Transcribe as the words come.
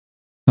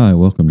Hi,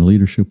 welcome to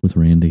Leadership with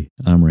Randy.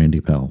 I'm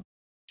Randy Powell.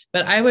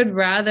 But I would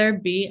rather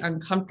be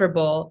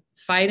uncomfortable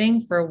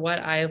fighting for what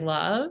I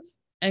love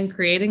and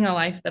creating a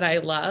life that I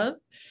love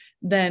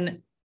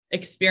than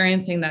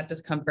experiencing that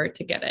discomfort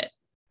to get it.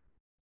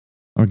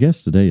 Our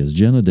guest today is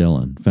Jenna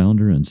Dillon,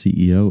 founder and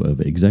CEO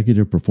of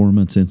Executive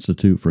Performance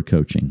Institute for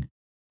Coaching.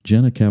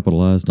 Jenna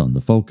capitalized on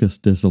the focus,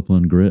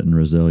 discipline, grit, and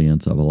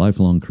resilience of a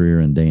lifelong career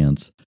in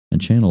dance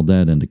and channeled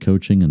that into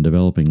coaching and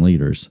developing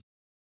leaders.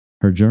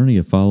 Her journey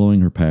of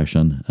following her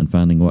passion and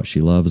finding what she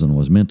loves and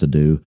was meant to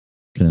do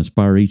can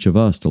inspire each of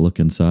us to look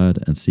inside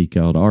and seek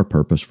out our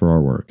purpose for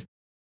our work.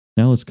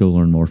 Now let's go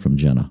learn more from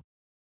Jenna.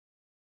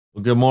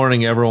 Well, good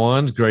morning,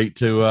 everyone. Great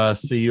to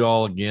see you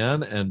all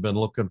again, and been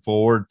looking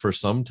forward for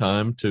some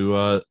time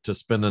to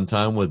spending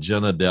time with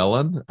Jenna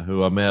Dillon,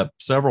 who I met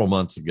several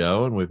months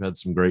ago, and we've had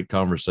some great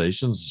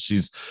conversations.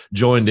 She's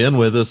joined in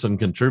with us and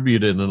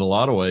contributed in a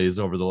lot of ways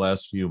over the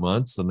last few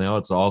months, and now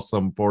it's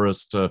awesome for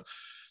us to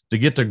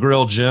get to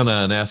grill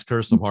Jenna and ask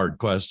her some hard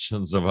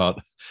questions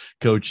about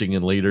coaching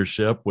and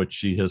leadership, which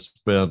she has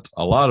spent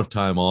a lot of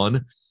time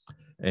on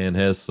and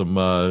has some,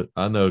 I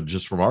know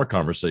just from our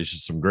conversation,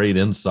 some great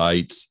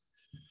insights.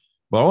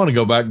 But I want to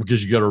go back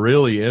because you got a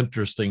really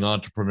interesting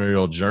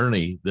entrepreneurial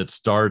journey that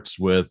starts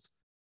with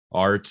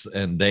arts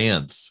and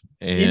dance.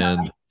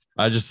 And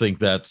I just think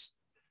that's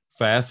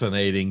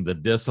fascinating, the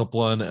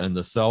discipline and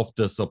the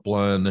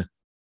self-discipline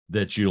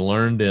that you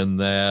learned in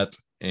that,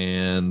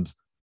 and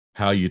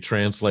how you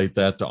translate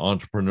that to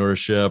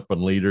entrepreneurship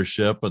and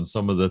leadership and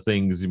some of the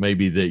things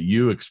maybe that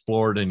you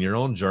explored in your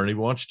own journey.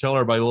 But why don't you tell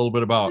everybody a little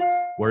bit about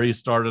where you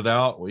started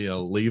out,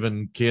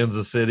 leaving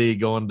Kansas City,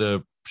 going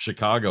to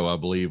Chicago, I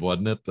believe,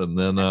 wasn't it? And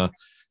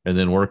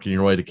then working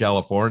your way to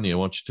California.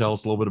 Why don't you tell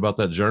us a little bit about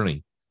that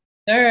journey?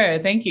 Sure.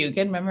 Thank you.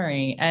 Good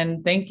memory.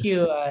 And thank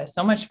you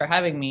so much for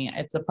having me.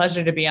 It's a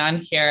pleasure to be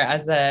on here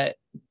as a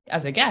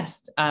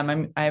guest.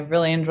 I've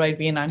really enjoyed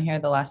being on here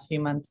the last few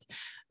months,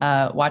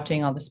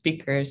 watching all the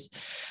speakers.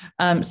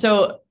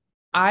 So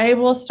I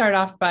will start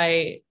off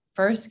by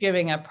first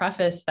giving a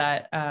preface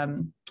that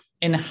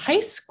in high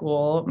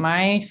school,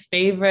 my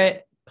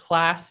favorite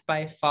class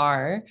by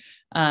far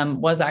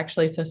was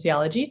actually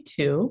sociology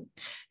 2.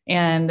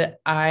 And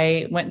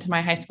I went to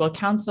my high school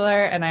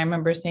counselor and I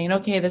remember saying,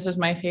 okay, this is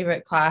my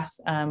favorite class.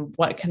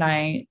 What can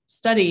I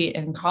study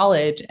in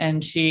college?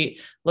 And she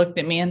looked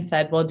at me and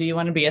said, well, do you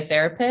want to be a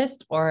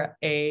therapist or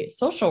a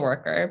social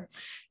worker?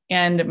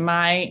 And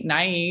my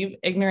naive,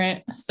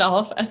 ignorant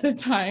self at the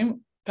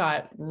time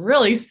got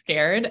really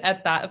scared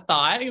at that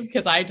thought,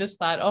 because I just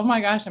thought, oh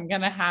my gosh, I'm going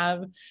to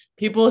have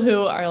people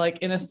who are like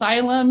in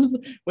asylums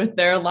with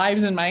their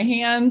lives in my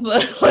hands.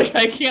 Like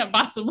I can't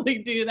possibly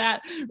do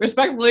that,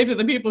 respectfully to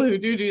the people who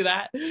do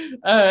that.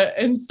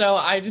 And so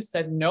I just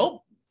said,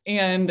 nope.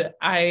 And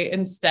I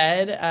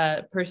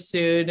instead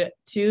pursued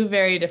 2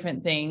 very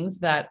different things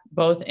that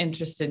both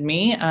interested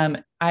me.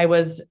 I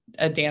was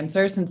a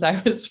dancer since I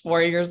was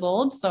 4 years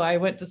old. So I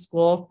went to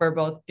school for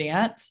both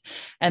dance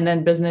and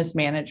then business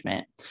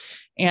management.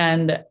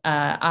 And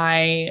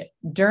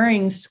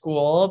during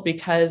school,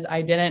 because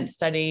I didn't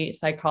study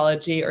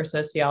psychology or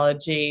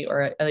sociology,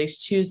 or at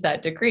least choose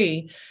that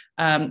degree,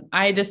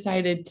 I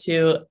decided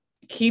to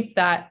keep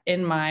that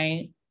in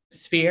my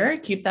sphere,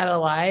 keep that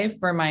alive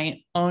for my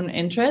own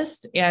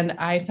interest. And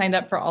I signed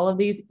up for all of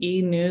these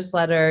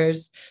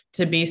e-newsletters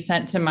to be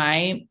sent to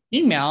my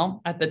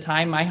email at the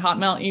time, my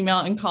Hotmail email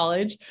in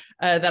college,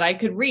 that I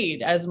could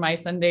read as my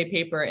Sunday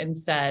paper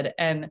instead.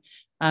 And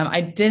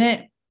I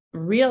didn't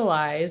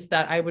realize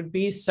that I would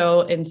be so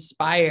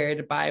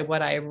inspired by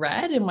what I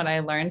read and what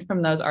I learned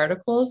from those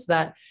articles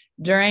that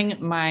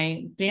during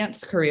my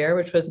dance career,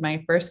 which was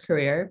my first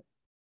career,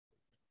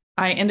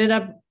 I ended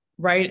up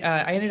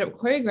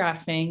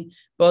choreographing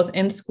both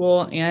in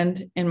school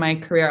and in my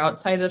career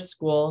outside of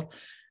school.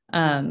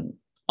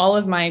 All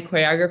of my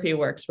choreography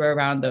works were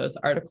around those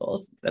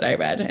articles that I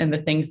read and the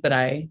things that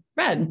I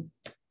read.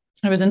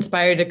 I was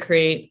inspired to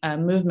create a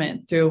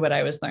movement through what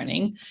I was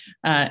learning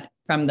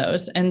from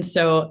those, and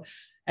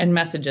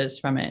messages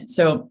from it.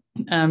 So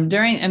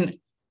and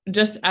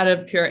just out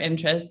of pure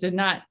interest, did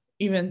not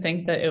even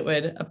think that it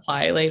would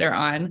apply later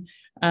on.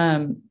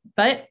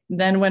 But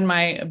then when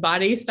my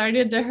body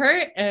started to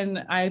hurt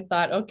and I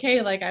thought,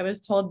 okay, like I was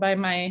told by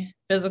my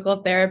physical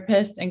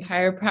therapist and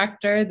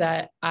chiropractor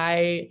that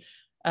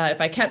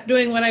if I kept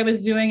doing what I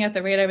was doing at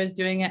the rate I was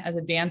doing it as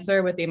a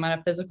dancer with the amount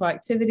of physical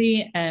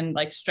activity and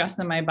like stress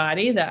in my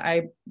body, that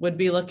I would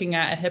be looking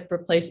at a hip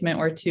replacement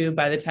or 2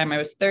 by the time I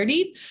was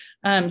 30.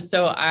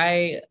 So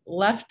I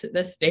left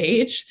the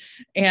stage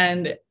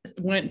and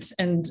went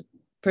and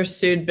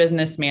pursued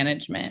business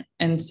management.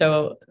 And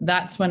so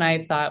that's when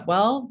I thought,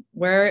 well,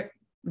 where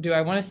do I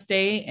want to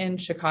stay in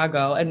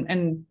Chicago?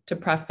 And to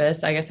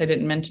preface, I guess I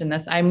didn't mention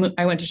this. I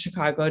went to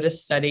Chicago to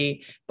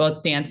study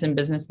both dance and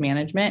business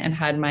management and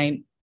had my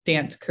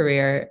dance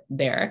career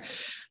there.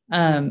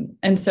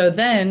 And so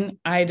then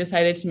I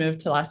decided to move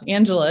to Los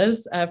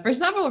Angeles for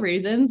several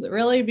reasons,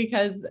 really,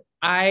 because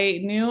I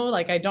knew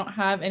like I don't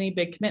have any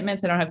big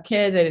commitments. I don't have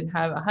kids. I didn't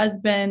have a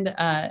husband.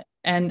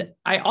 And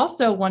I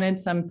also wanted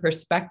some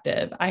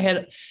perspective. I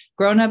had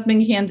grown up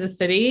in Kansas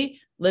City,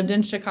 lived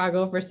in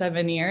Chicago for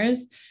 7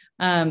 years.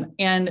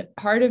 And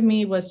part of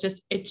me was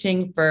just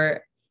itching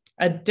for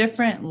a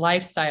different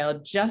lifestyle,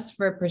 just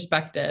for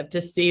perspective,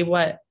 to see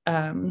what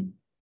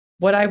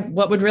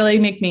would really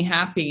make me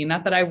happy.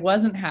 Not that I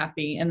wasn't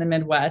happy in the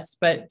Midwest,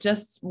 but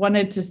just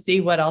wanted to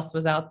see what else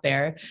was out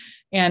there.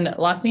 And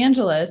Los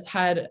Angeles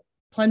had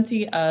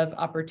plenty of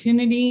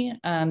opportunity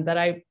that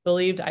I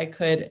believed I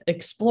could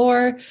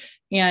explore.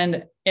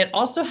 And it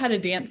also had a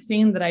dance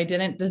scene that I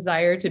didn't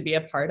desire to be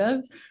a part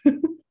of.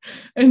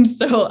 And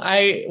so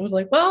I was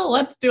like, well,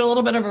 let's do a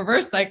little bit of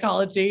reverse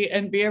psychology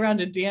and be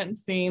around a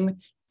dance scene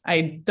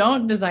I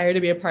don't desire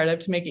to be a part of,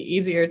 to make it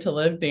easier to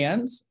leave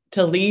dance.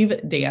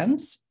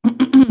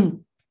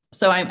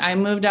 So I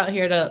moved out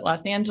here to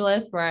Los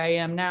Angeles, where I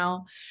am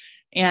now.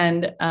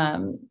 And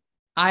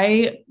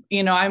I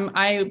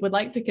would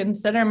like to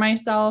consider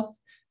myself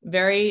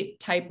very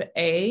type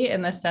A,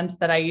 in the sense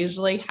that I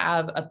usually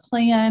have a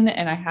plan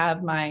and I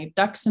have my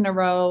ducks in a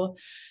row.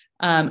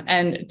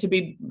 And to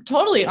be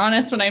totally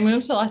honest, when I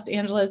moved to Los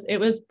Angeles, it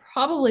was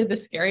probably the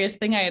scariest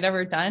thing I had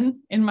ever done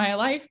in my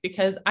life,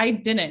 because I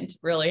didn't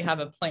really have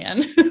a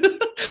plan.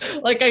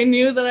 Like, I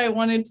knew that I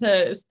wanted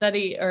to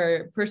study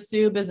or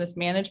pursue business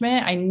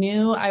management. I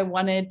knew I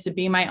wanted to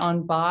be my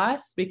own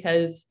boss,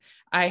 because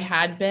I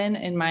had been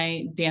in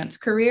my dance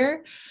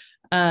career.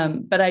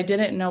 But I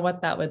didn't know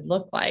what that would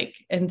look like.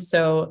 And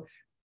so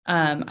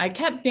I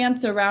kept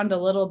dance around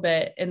a little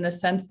bit, in the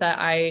sense that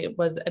I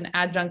was an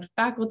adjunct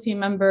faculty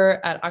member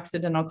at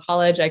Occidental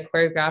College. I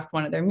choreographed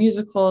one of their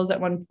musicals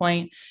at one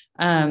point.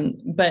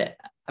 But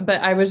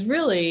I was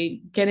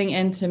really getting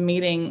into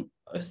meeting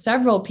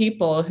several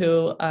people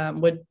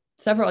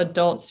several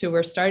adults who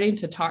were starting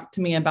to talk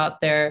to me about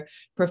their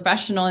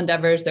professional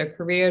endeavors, their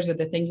careers, or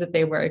the things that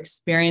they were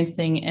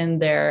experiencing in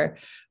their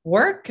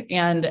work,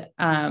 and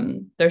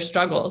their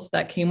struggles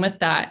that came with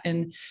that.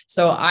 And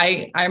so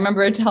I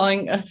remember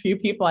telling a few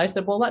people, I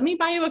said, well, let me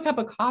buy you a cup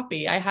of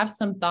coffee. I have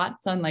some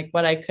thoughts on like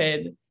what I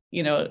could,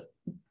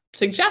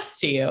 suggest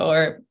to you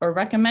or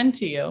recommend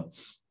to you,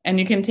 and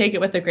you can take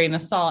it with a grain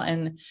of salt.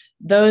 And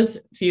those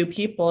few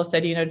people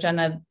said,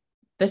 Jenna,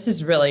 this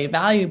is really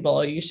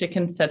valuable. You should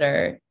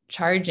consider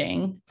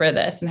charging for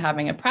this and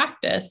having a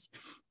practice.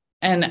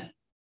 And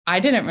I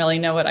didn't really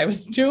know what I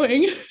was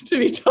doing, to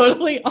be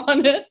totally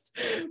honest,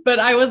 but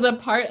I was a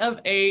part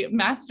of a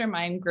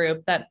mastermind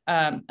group that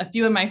a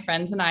few of my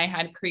friends and I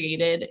had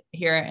created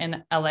here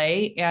in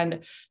LA.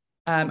 And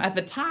at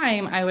the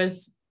time, I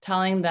was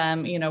telling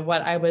them,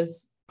 what I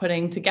was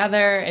putting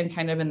together, and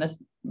kind of in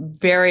this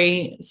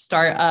very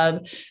start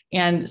of,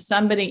 and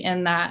somebody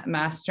in that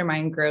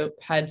mastermind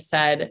group had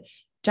said,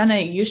 Jenna,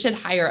 you should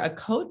hire a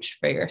coach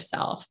for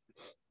yourself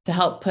to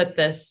help put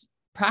this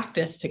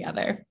practice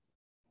together.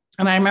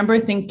 And I remember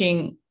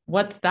thinking,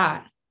 what's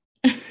that?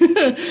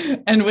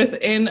 And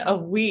within a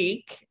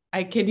week,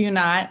 I kid you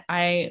not,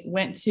 I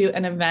went to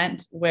an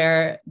event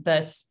where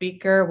the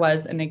speaker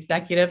was an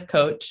executive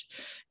coach,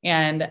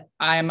 and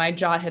my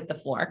jaw hit the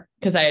floor,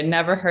 because I had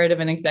never heard of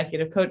an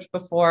executive coach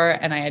before.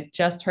 And I had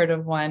just heard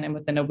of one. And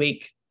within a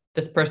week,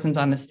 this person's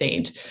on the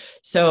stage.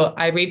 So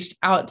I reached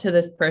out to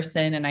this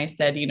person and I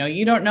said,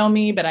 you don't know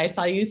me, but I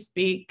saw you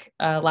speak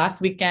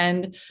last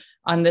weekend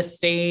on this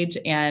stage.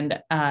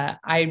 And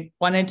I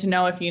wanted to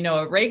know if you know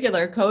a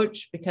regular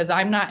coach, because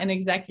I'm not an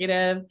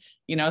executive,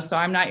 so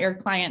I'm not your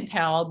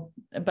clientele,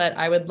 but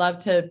I would love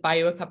to buy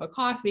you a cup of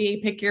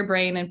coffee, pick your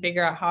brain, and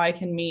figure out how I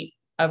can meet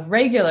a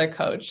regular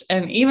coach.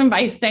 And even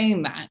by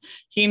saying that,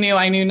 he knew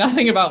I knew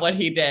nothing about what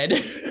he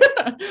did.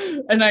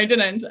 And I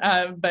didn't,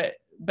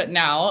 but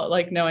now,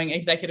 like, knowing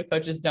executive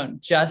coaches don't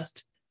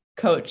just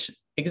coach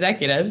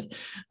executives,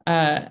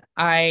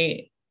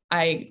 I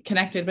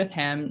connected with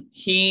him.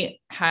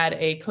 He had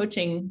a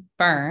coaching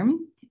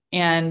firm.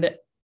 And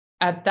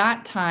at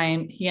that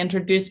time, he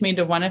introduced me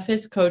to one of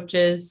his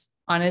coaches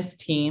on his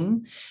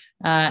team,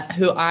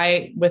 who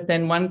I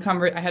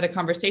had a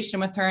conversation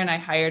with her, and I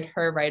hired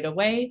her right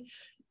away.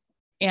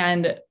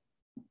 And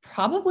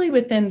probably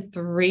within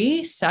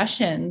 3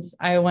 sessions,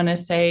 I want to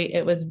say,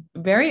 it was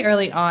very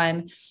early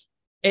on,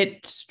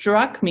 it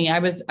struck me. I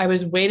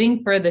was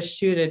waiting for the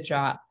shoe to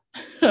drop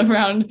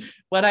around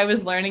what I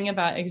was learning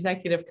about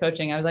executive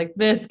coaching. I was like,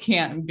 this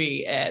can't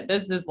be it.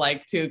 This is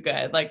like too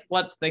good. Like,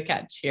 what's the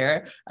catch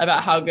here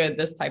about how good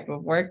this type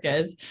of work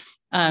is?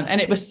 And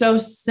it was so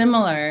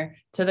similar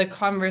to the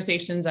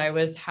conversations I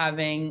was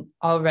having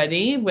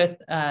already with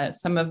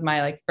some of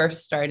my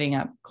first starting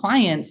up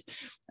clients.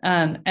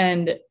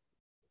 And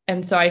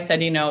so I said,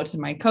 to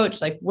my coach,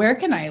 where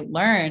can I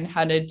learn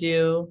how to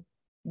do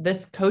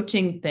this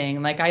coaching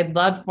thing? I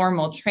love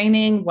formal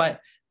training. What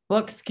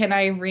books can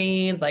I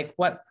read?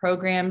 What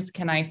programs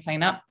can I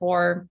sign up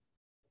for?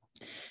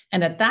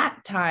 And at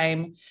that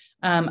time,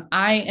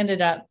 I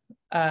ended up,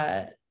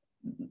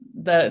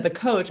 the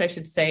coach, I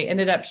should say,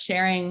 ended up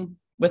sharing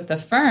with the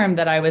firm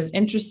that I was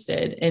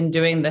interested in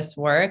doing this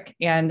work.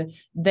 And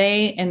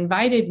they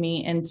invited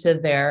me into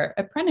their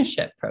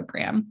apprenticeship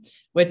program,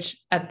 which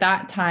at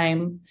that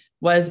time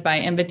was by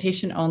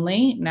invitation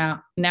only.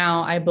 Now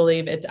I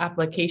believe it's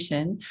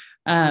application.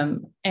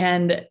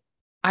 And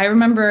I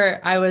remember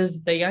I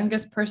was the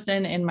youngest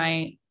person in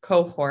my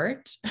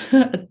cohort.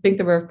 I think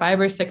there were 5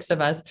 or 6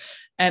 of us.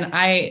 And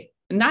I,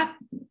 not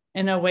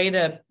in a way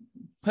to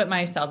put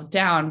myself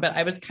down, but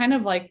I was kind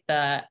of like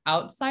the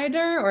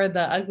outsider or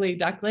the ugly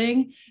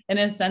duckling, in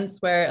a sense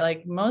where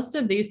like most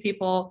of these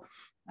people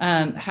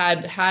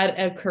had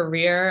a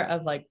career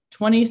of like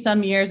 20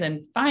 some years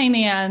in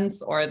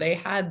finance, or they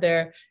had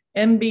their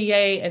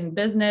MBA in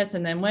business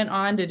and then went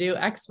on to do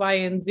X, Y,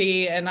 and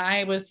Z. And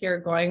I was here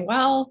going,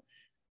 well,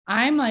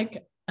 I'm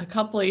like a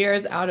couple of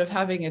years out of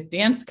having a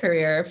dance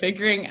career,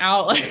 figuring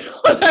out like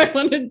what I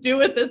want to do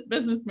with this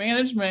business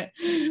management,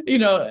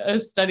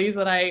 studies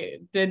that I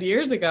did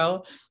years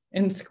ago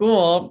in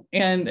school.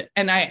 And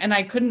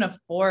I couldn't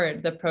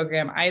afford the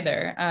program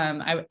either.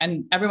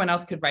 And everyone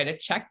else could write a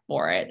check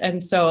for it.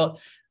 And so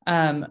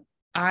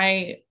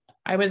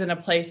I was in a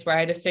place where I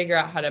had to figure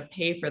out how to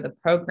pay for the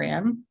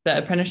program, the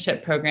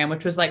apprenticeship program,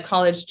 which was like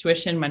college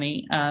tuition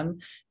money,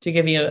 to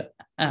give you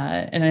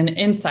an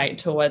insight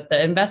to what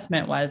the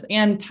investment was,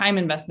 and time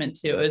investment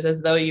too. It was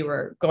as though you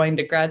were going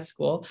to grad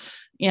school.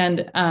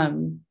 And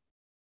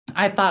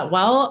I thought,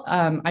 well,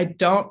 I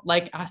don't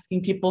like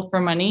asking people for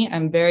money.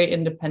 I'm very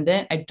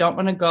independent. I don't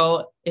want to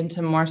go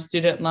into more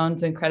student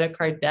loans and credit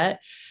card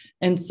debt.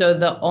 And so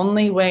the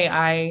only way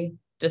I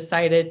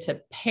decided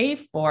to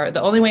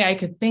the only way I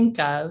could think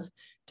of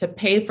to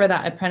pay for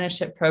that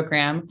apprenticeship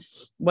program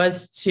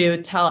was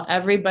to tell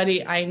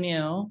everybody I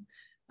knew,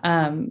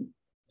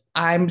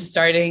 I'm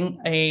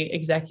starting a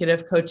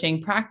executive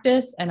coaching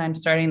practice, and I'm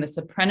starting this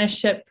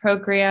apprenticeship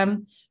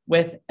program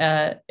with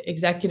a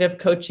executive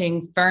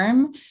coaching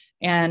firm.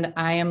 And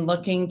I am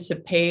looking to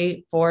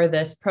pay for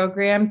this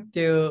program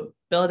through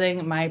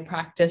building my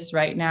practice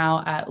right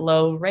now at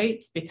low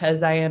rates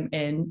because I am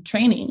in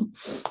training.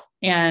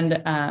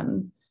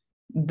 And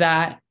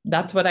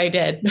that's what I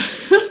did.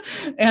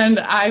 And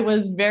I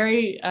was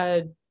very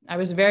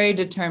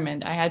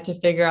determined. I had to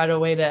figure out a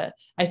way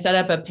I set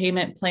up a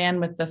payment plan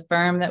with the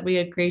firm that we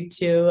agreed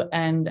to.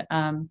 And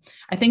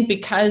I think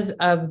because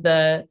of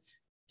the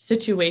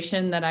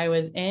situation that I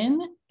was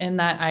in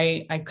that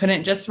I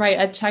couldn't just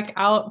write a check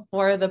out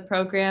for the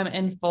program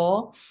in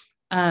full,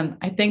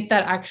 I think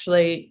that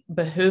actually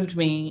behooved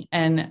me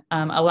and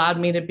allowed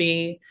me to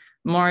be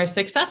more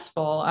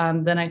successful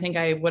than I think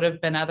I would have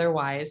been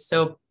otherwise.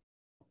 So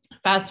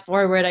fast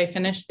forward, I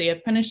finished the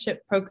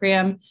apprenticeship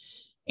program,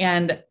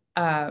 and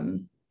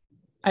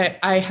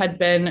I had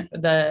been,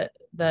 the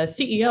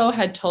CEO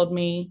had told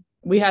me,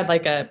 we had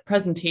like a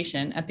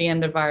presentation at the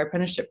end of our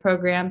apprenticeship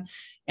program,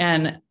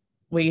 and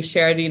we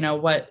shared,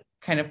 what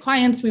kind of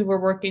clients we were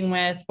working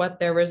with, what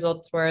their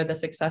results were, the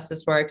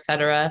successes were, et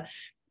cetera,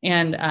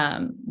 and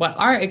what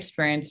our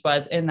experience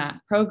was in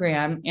that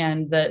program.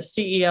 And the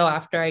CEO,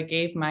 after I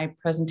gave my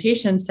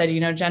presentation, said,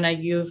 Jenna,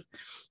 you've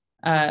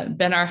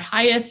been our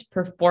highest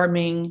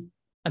performing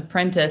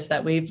apprentice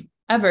that we've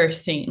ever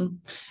seen.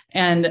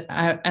 And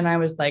I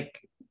was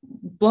like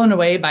blown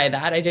away by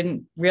that. I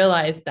didn't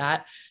realize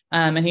that.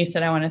 And he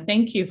said, I want to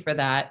thank you for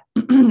that.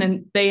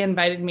 And they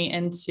invited me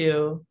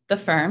into the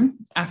firm.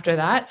 After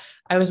that,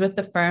 I was with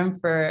the firm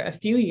for a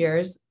few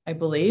years, I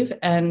believe.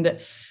 And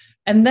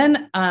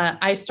then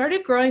I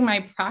started growing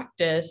my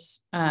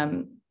practice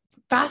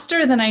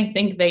faster than I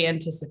think they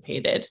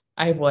anticipated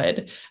I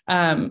would.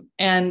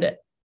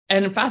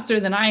 And faster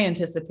than I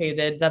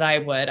anticipated that I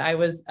would. I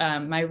was,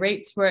 my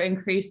rates were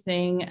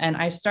increasing, and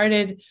I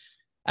started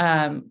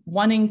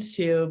wanting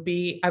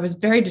to I was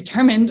very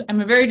determined.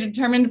 I'm a very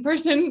determined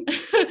person.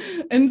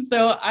 And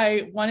so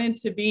I wanted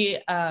to be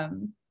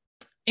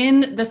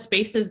in the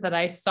spaces that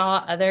I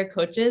saw other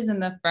coaches in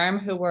the firm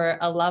who were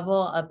a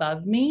level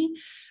above me.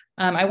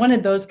 I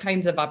wanted those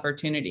kinds of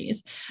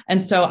opportunities.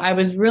 And so I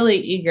was really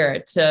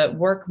eager to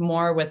work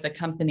more with the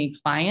company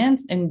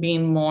clients and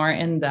being more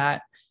in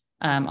that,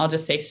 I'll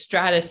just say,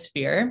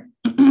 stratosphere.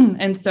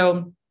 And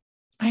so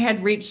I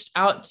had reached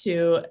out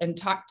to and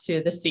talked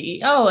to the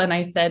CEO, and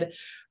I said,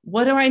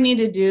 what do I need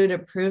to do to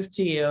prove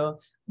to you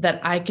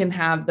that I can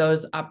have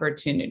those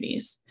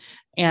opportunities?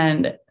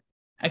 And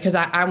because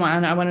I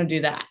want to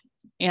do that.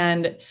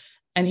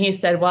 And he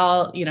said,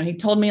 well, he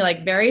told me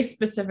like very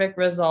specific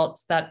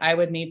results that I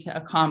would need to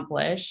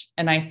accomplish.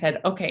 And I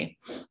said, okay.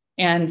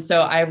 And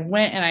so I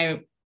went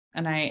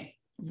and I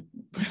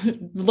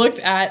looked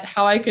at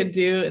how I could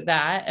do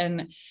that.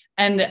 And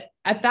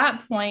at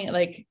that point,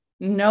 like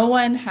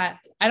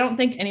I don't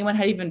think anyone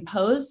had even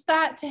posed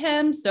that to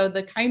him. So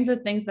the kinds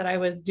of things that I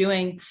was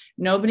doing,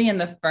 nobody in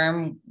the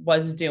firm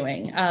was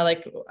doing.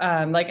 Like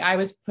I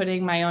was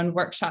putting my own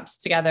workshops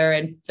together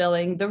and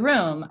filling the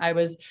room.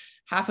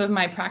 Half of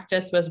my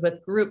practice was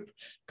with group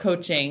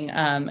coaching.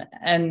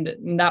 And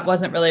that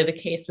wasn't really the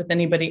case with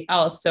anybody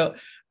else. So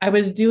I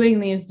was doing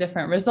these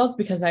different results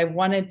because I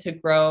wanted to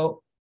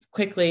grow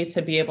quickly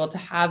to be able to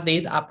have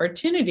these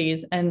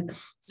opportunities. And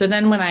so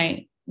then when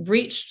I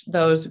reached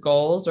those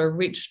goals or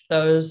reached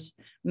those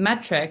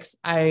metrics,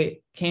 I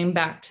came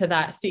back to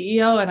that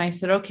CEO and I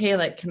said, okay,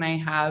 like, can I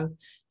have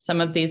some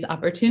of these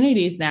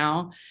opportunities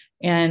now.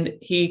 And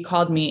he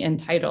called me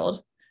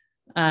entitled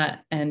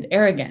and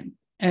arrogant.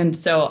 And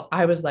so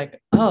I was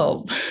like,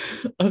 oh,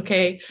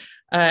 okay.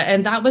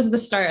 And that was the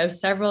start of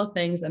several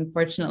things,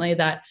 unfortunately,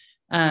 that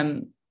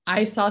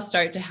I saw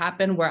start to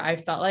happen where I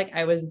felt like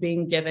I was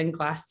being given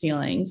glass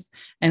ceilings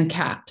and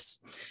caps.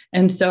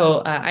 And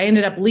so I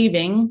ended up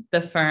leaving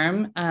the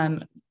firm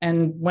and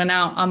went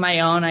out on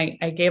my own.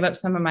 I gave up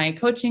some of my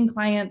coaching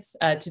clients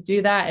to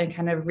do that and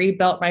kind of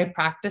rebuilt my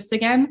practice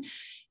again.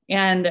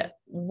 And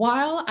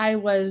while I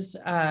was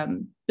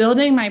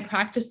building my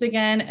practice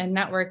again and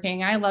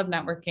networking, I love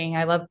networking.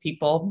 I love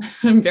people.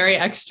 I'm very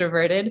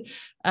extroverted.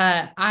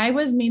 I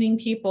was meeting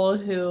people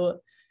who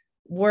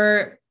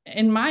were,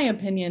 in my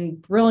opinion,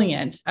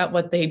 brilliant at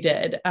what they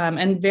did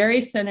and very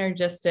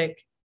synergistic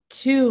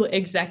to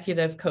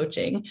executive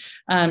coaching.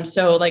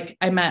 So like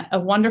I met a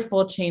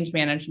wonderful change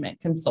management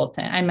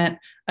consultant. I met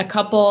a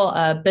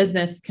couple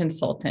business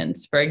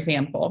consultants, for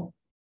example.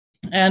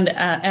 And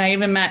I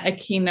even met a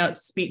keynote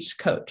speech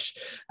coach,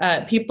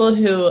 people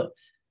who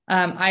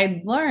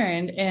I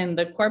learned in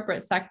the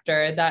corporate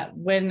sector that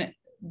when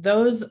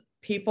those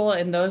people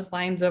in those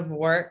lines of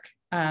work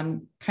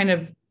kind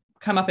of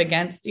come up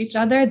against each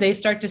other, they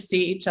start to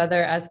see each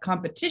other as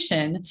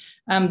competition.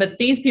 But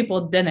these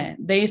people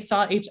didn't. They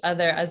saw each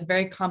other as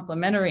very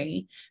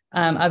complementary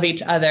of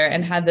each other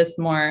and had this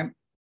more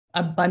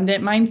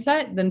abundant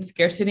mindset than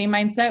scarcity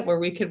mindset, where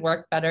we could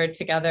work better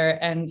together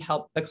and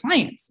help the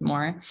clients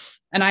more.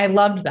 And I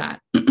loved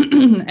that.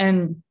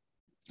 And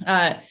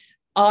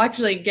I'll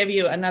actually give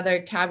you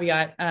another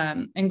caveat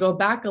and go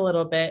back a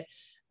little bit.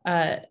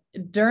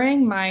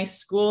 During my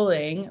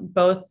schooling,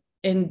 both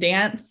in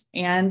dance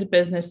and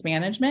business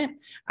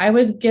management, I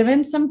was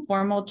given some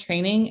formal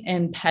training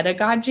in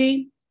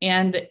pedagogy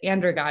and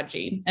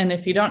andragogy. And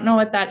if you don't know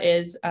what that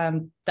is,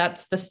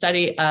 that's the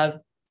study of,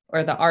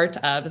 or the art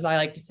of, as I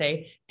like to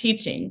say,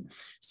 teaching.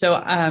 So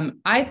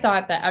I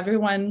thought that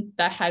everyone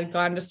that had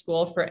gone to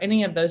school for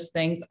any of those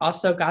things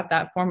also got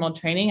that formal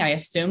training. I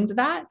assumed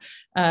that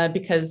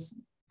because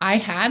I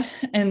had,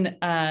 and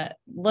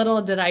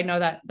little did I know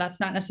that that's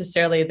not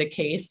necessarily the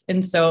case.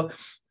 And so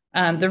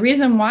the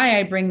reason why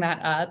I bring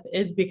that up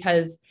is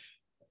because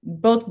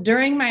both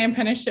during my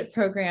apprenticeship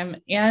program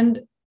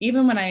and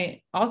even when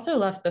I also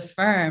left the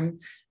firm,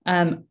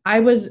 I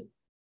was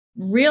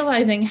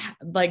realizing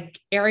like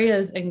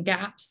areas and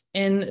gaps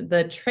in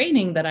the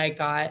training that I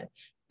got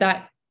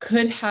that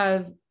could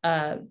have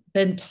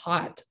been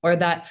taught, or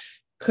that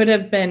could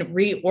have been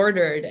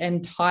reordered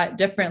and taught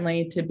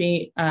differently to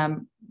be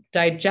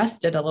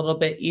digested a little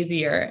bit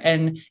easier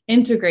and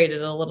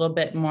integrated a little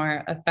bit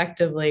more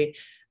effectively.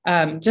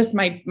 Just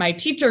my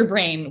teacher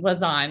brain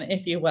was on,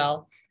 if you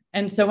will.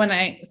 And so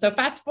so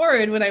fast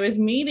forward, when I was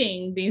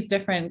meeting these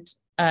different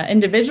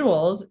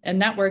individuals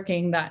and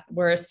networking that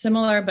were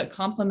similar but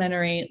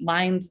complementary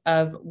lines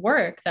of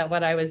work that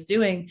what I was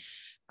doing,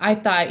 I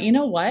thought, you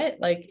know what,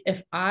 like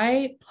if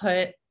I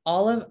put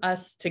all of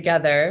us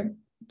together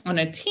on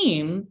a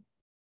team,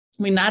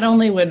 we not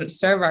only would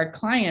serve our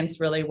clients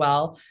really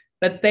well,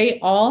 but they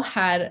all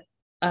had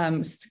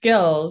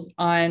skills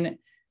on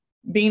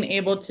being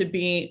able to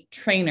be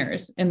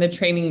trainers in the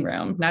training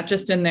room, not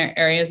just in their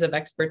areas of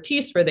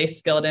expertise where they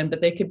skilled in,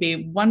 but they could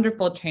be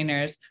wonderful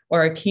trainers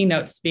or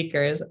keynote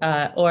speakers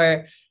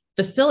or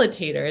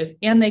facilitators,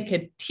 and they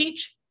could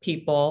teach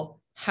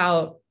people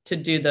how to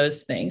do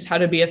those things, how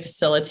to be a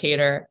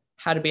facilitator,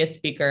 how to be a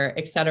speaker,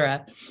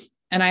 etc.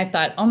 And I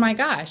thought, oh my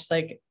gosh,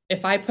 like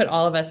if I put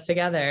all of us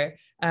together,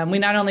 we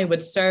not only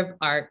would serve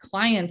our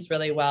clients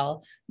really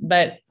well,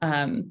 but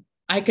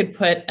I could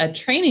put a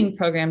training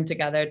program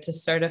together to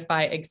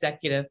certify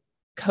executive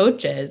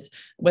coaches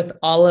with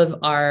all of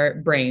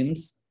our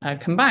brains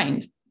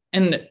combined.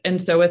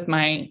 And so with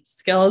my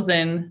skills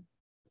in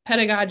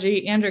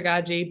pedagogy,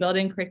 andragogy,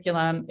 building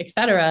curriculum, et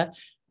cetera,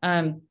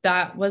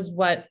 that was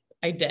what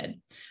I did.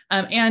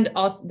 And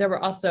also there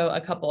were also a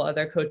couple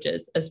other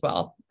coaches as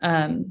well,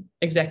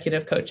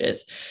 executive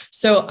coaches.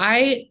 So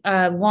I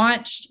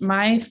launched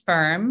my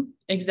firm,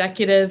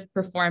 Executive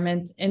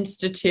Performance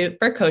Institute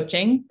for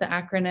Coaching. The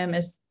acronym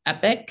is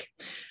EPIC.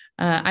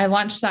 I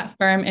launched that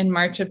firm in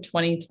March of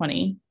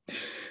 2020.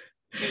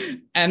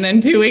 And then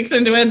 2 weeks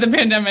into it, the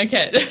pandemic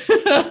hit.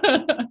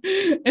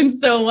 And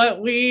so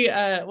what we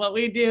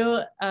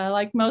do,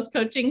 like most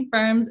coaching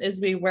firms, is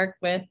we work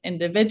with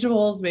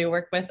individuals, we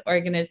work with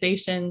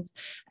organizations,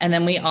 and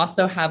then we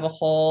also have a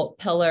whole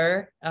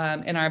pillar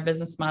in our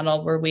business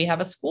model where we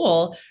have a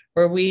school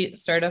where we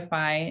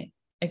certify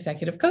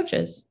executive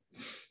coaches.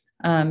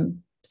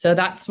 So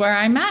that's where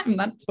I'm at, and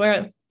that's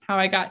how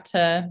I got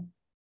to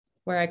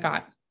where I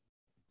got.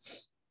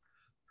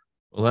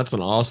 Well, that's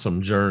an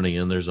awesome journey,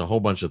 and there's a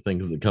whole bunch of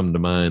things that come to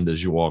mind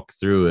as you walk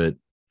through it.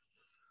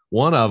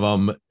 One of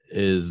them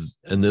is,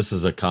 and this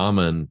is a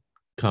common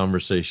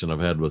conversation I've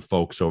had with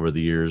folks over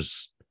the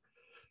years,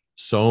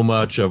 so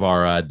much of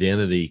our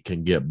identity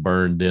can get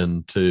burned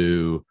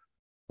into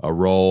a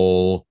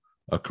role,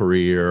 a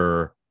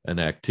career, an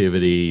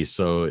activity.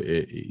 So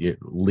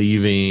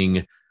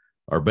leaving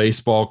our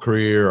baseball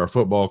career, our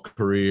football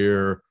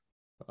career,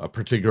 a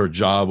particular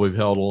job we've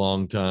held a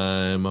long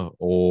time,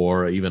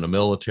 or even a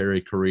military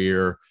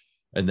career.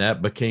 And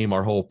that became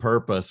our whole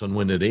purpose. And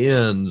when it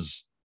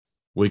ends,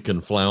 we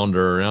can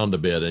flounder around a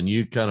bit. And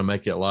you kind of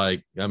make it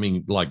like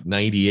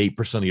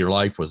 98% of your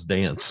life was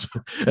dance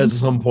at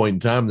some point in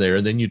time there.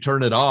 And then you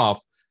turn it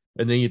off,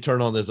 and then you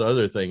turn on this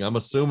other thing. I'm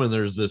assuming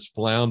there's this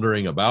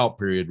floundering about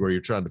period where you're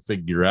trying to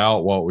figure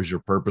out what was your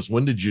purpose.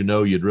 When did you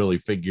know you'd really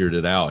figured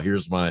it out?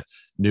 Here's my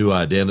new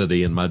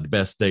identity, and my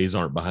best days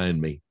aren't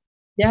behind me.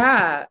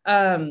 Yeah.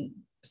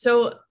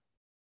 So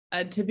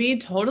to be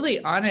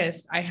totally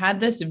honest, I had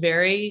this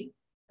very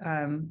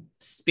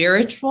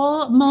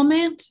spiritual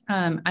moment.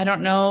 I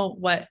don't know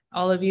what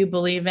all of you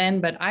believe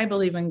in, but I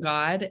believe in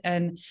God.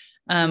 And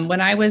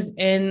when I was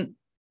in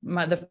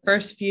the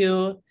first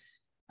few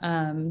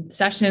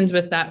sessions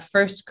with that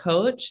first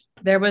coach,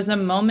 there was a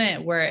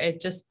moment where it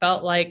just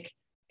felt like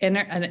an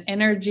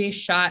energy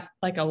shot,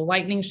 like a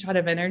lightning shot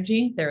of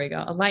energy. There we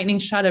go. A lightning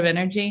shot of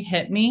energy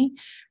hit me.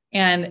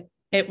 And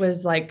it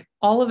was like,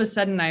 all of a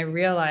sudden I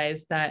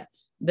realized that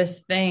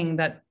this thing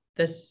that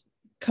this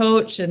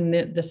coach and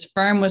this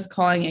firm was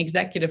calling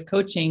executive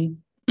coaching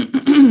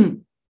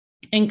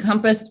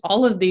encompassed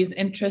all of these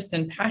interests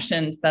and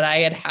passions that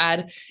I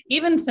had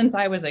even since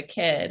I was a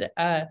kid.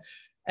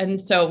 And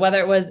so whether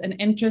it was an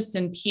interest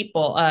in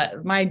people,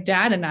 my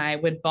dad and I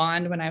would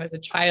bond when I was a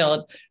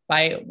child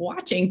by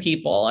watching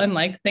people and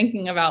like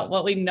thinking about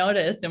what we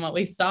noticed and what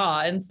we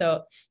saw. And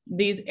so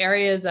these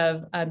areas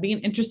of being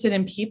interested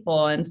in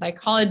people and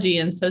psychology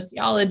and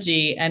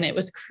sociology, and it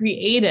was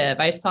creative.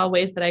 I saw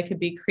ways that I could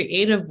be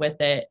creative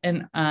with it,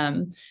 and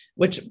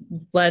which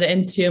led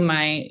into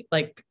my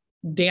like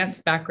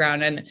dance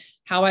background and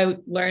how I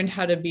learned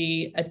how to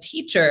be a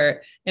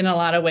teacher in a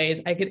lot of ways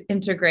I could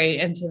integrate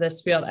into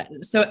this field.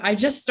 So I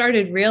just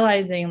started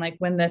realizing, like,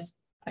 when this,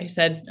 I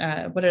said,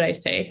 what did I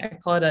say? I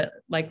call it a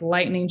like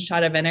lightning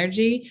shot of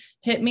energy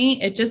hit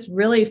me. It just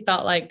really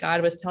felt like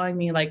God was telling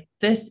me, like,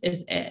 this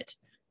is it.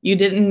 You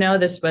didn't know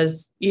this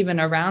was even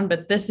around,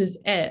 but this is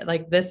it.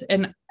 Like this,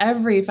 in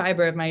every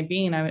fiber of my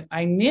being,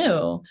 I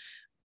knew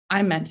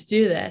I meant to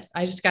do this.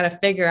 I just got to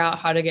figure out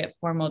how to get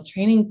formal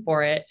training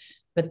for it.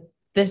 But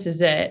this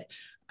is it.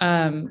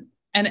 I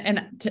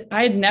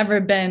had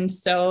never been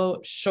so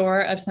sure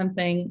of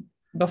something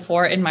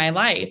before in my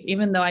life.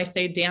 Even though I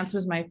say dance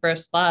was my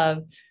first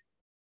love,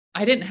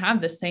 I didn't have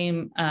the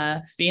same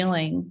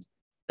feeling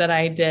that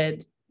I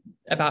did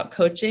about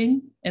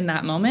coaching in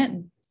that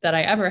moment that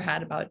I ever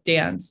had about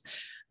dance.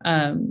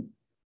 Yeah.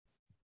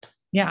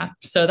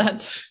 So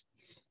that's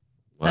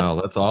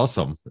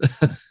awesome.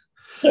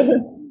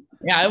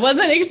 Yeah, it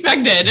wasn't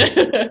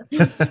expected.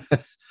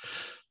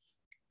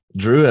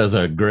 Drew has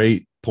a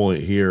great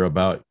point here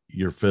about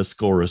your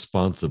fiscal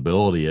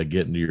responsibility of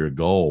getting to your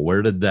goal.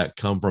 Where did that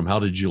come from? How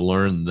did you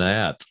learn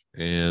that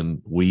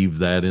and weave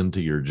that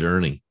into your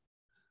journey?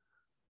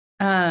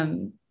 How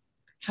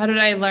did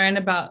I learn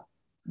about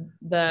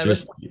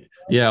the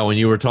when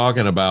you were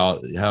talking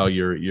about how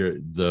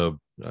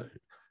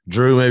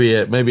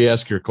Drew, maybe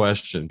ask your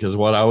question, because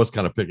what I was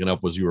kind of picking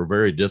up was you were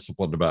very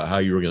disciplined about how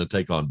you were going to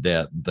take on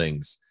debt and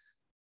things.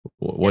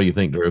 What do you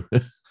think, Drew?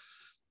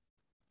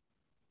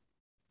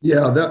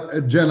 Yeah,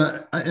 that,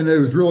 Jenna, and it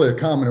was really a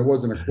comment. It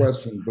wasn't a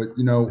question, but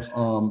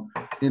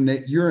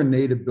your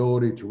innate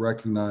ability to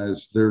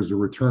recognize there's a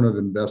return of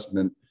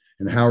investment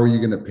and how are you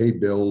going to pay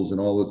bills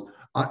and all this.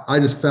 I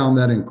just found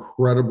that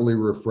incredibly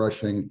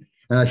refreshing.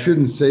 And I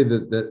shouldn't say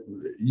that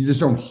you just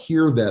don't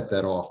hear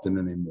that often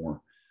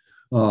anymore.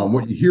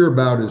 What you hear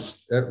about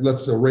is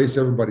let's erase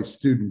everybody's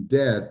student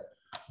debt.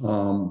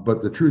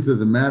 But the truth of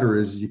the matter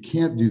is you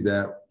can't do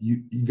that.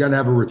 You got to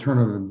have a return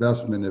of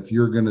investment if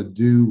you're going to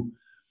do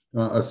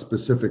a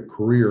specific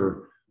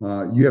career.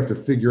 You have to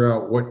figure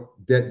out what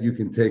debt you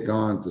can take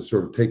on to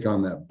sort of take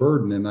on that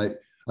burden. And I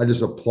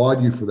just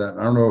applaud you for that.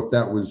 I don't know if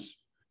that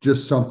was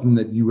just something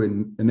that you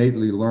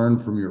innately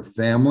learned from your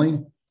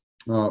family.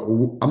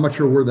 I'm not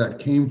sure where that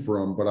came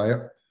from, but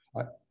I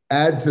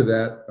add to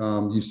that.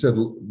 You said,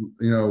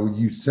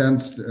 you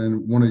sensed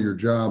in one of your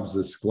jobs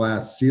this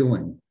glass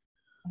ceiling.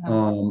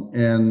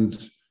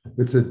 And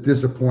it's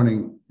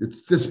disappointing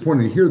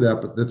to hear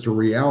that, but that's a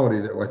reality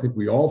that I think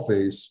we all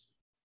face.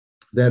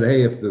 That,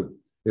 hey,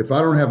 if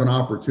I don't have an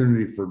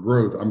opportunity for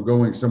growth, I'm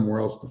going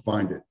somewhere else to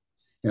find it.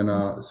 And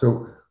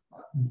so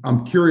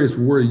I'm curious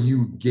where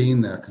you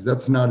gain that, because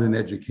that's not an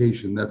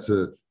education. That's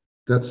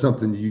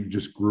something you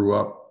just grew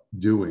up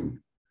doing.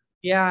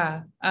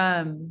 Yeah.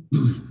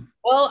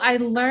 Well, I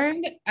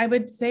learned, I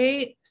would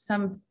say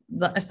some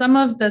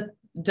of the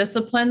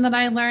discipline that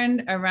I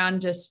learned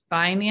around just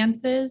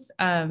finances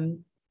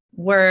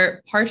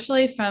were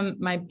partially from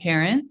my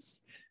parents.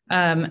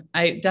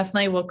 I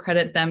definitely will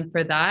credit them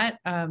for that.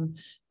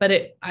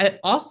 But I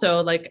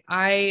also, like,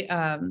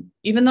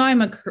 even though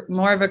I'm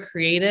more of a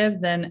creative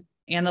than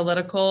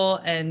analytical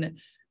and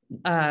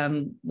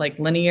like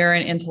linear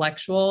and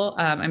intellectual.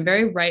 I'm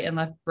very right and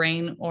left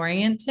brain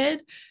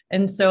oriented.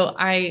 And so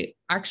I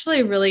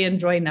actually really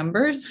enjoy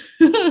numbers.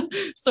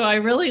 So I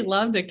really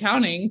loved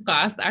accounting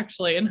class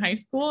actually in high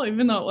school,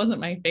 even though it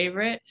wasn't my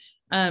favorite.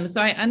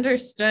 So I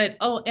understood,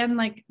 and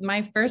like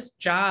my first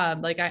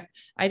job, like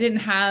I didn't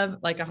have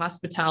like a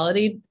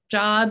hospitality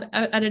job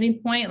at any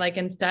point. Like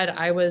instead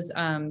I was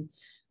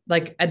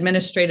like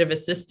administrative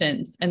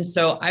assistants. And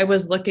so I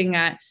was looking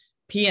at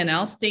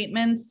P&L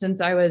statements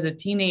since I was a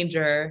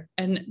teenager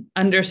and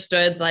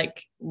understood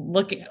like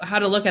how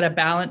to look at a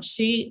balance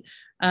sheet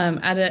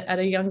at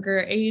a younger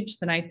age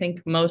than I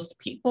think most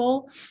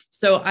people.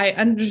 So I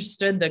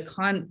understood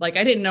like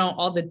I didn't know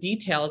all the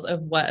details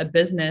of what a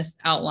business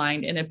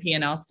outlined in a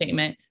P&L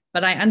statement,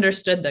 but I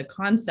understood the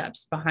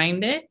concepts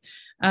behind it.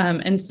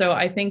 And so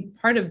I think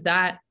part of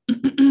that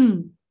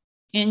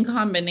in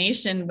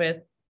combination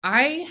with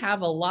I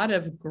have a lot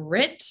of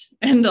grit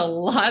and a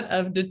lot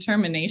of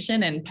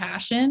determination and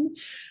passion.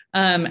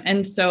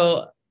 And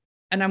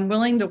I'm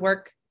willing to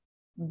work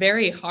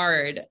very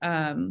hard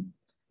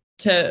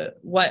to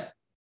what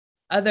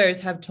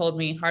others have told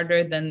me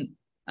harder than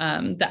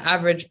the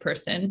average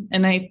person.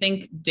 And I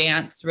think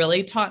dance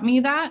really taught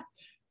me that.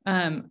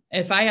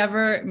 If I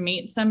ever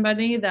meet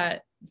somebody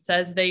that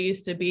says they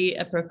used to be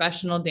a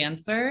professional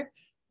dancer,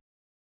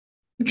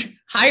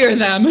 hire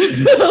them.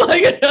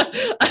 Like,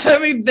 I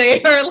mean,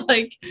 they are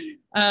like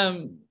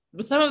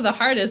some of the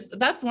hardest,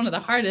 that's one of the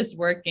hardest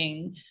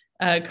working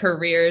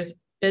careers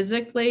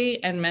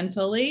physically and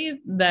mentally.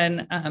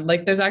 Then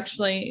like there's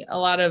actually a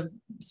lot of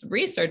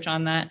research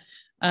on that.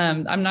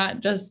 I'm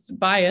not just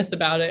biased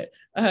about it,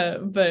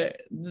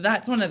 but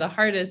that's one of the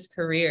hardest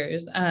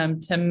careers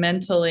to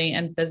mentally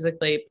and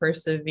physically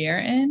persevere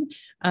in.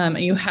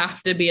 You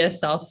have to be a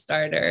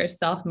self-starter,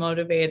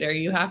 self-motivator.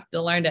 You have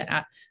to learn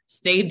to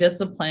stay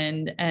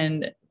disciplined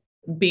and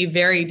be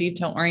very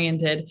detail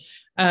oriented.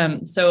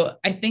 So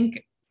I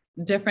think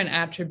different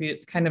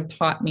attributes kind of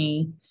taught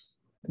me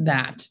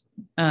that,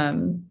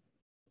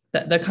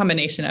 the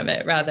combination of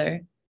it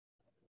rather.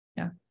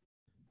 Yeah.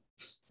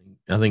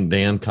 I think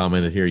Dan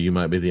commented here, you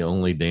might be the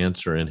only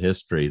dancer in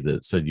history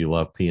that said you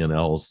love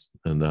P&Ls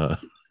and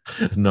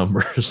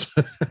numbers.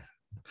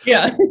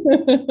 Yeah.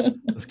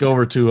 Let's go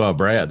over to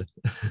Brad.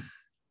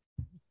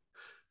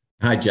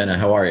 Hi, Jenna.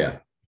 How are you?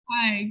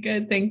 Hi,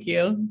 good. Thank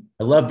you.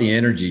 I love the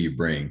energy you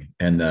bring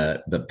and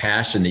the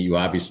passion that you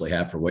obviously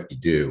have for what you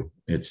do.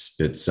 It's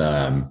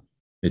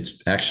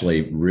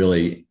actually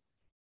really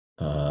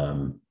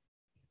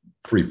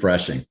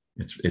refreshing.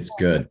 It's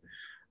good.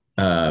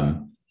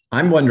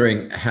 I'm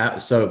wondering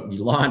so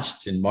you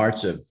launched in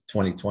March of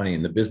 2020,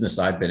 and the business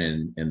I've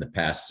been in the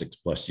past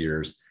 6+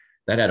 years,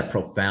 that had a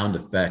profound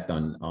effect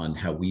on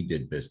how we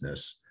did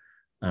business.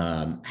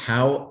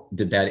 How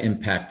did that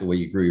impact the way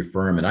you grew your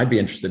firm? And I'd be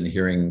interested in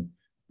hearing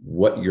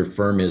what your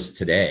firm is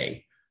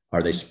today.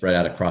 Are they spread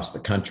out across the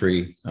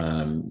country?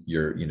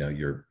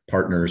 Your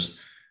partners,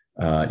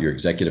 your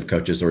executive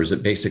coaches, or is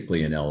it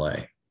basically in LA?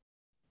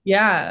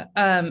 Yeah.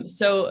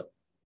 So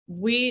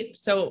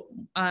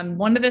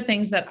one of the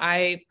things that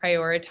I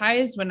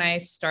prioritized when I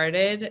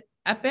started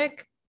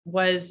Epic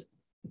was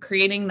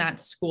creating that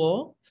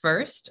school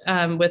first,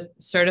 with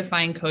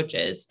certifying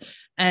coaches.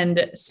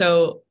 And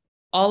so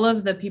all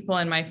of the people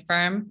in my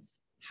firm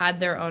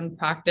had their own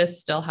practice,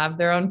 still have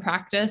their own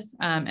practice,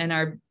 and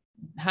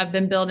have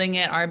been building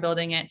it, are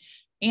building it.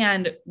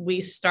 And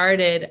we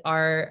started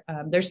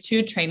there's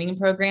 2 training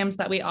programs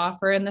that we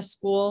offer in the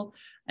school.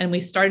 And we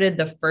started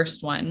the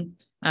first one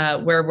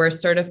where we're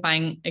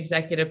certifying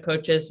executive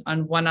coaches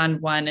on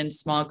one-on-one and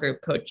small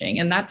group coaching.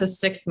 And that's a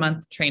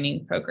 6-month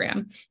training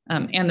program,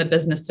 and the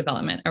business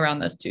development around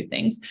those 2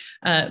 things.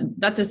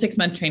 That's a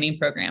 6-month training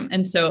program.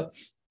 And so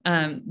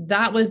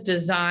that was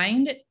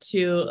designed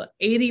to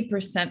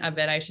 80% of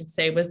it, I should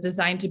say, was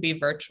designed to be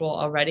virtual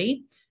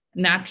already.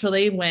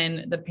 Naturally,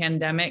 when the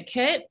pandemic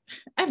hit,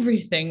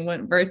 everything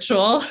went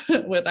virtual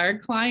with our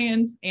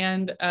clients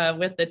and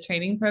with the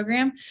training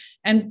program.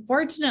 And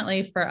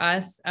fortunately for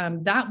us,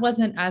 that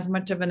wasn't as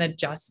much of an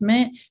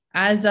adjustment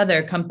as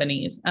other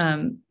companies.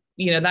 That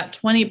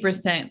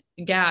 20%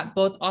 gap,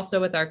 both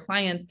also with our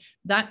clients,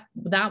 that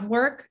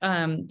work,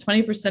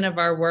 20% of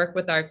our work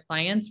with our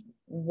clients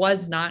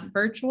was not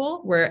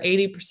virtual, where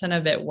 80%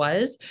 of it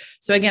was.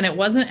 So again, it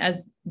wasn't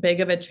as big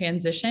of a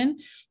transition,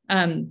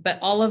 but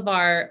all of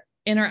our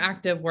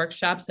interactive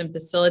workshops and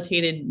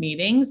facilitated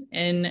meetings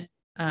in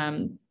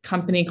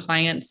company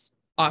clients'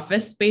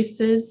 office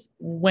spaces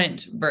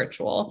went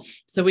virtual.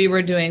 So we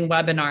were doing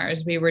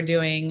webinars, we were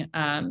doing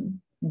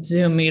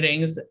Zoom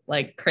meetings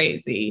like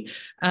crazy.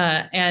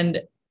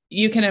 And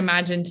you can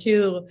imagine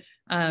too,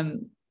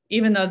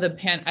 even though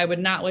I would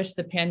not wish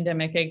the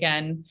pandemic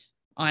again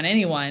on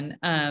anyone,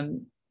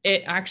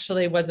 it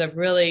actually was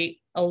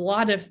a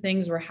lot of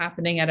things were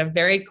happening at a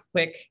very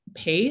quick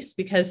pace,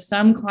 because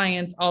some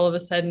clients all of a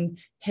sudden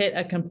hit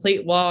a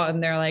complete wall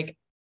and they're like,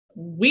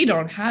 we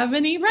don't have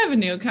any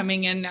revenue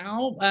coming in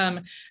now.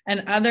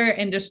 And other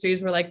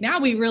industries were like, now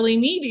we really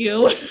need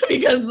you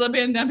because the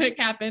pandemic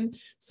happened.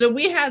 So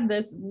we had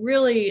this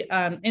really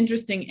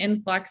interesting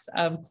influx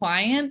of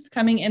clients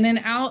coming in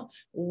and out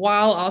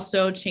while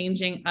also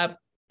changing up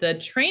the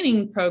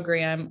training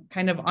program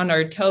kind of on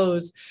our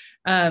toes.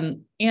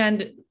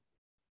 And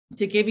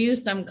to give you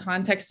some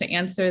context to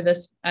answer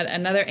this at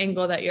another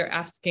angle that you're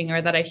asking,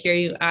 or that I hear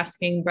you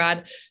asking,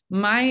 Brad,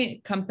 my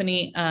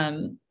company,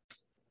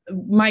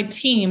 my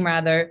team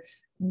rather,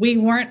 we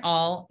weren't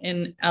all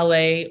in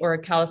LA or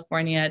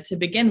California to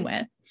begin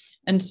with.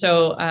 And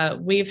so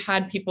we've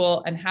had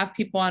people and have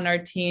people on our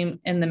team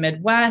in the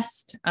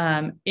Midwest,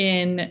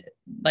 in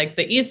like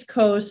the East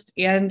Coast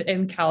and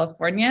in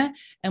California.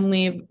 And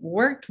we've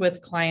worked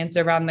with clients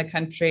around the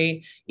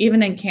country,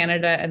 even in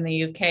Canada and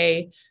the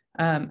UK.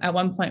 At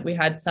one point we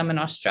had some in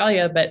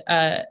Australia,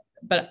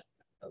 but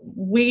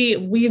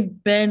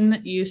we've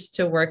been used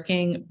to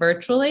working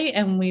virtually,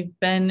 and we've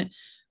had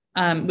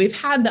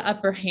the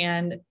upper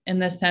hand in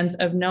the sense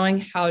of knowing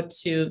how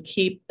to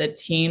keep the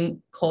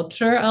team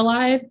culture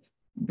alive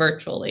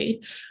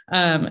virtually,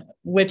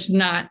 which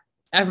not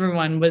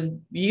everyone was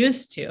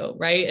used to,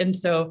 right? And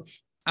so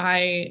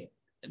I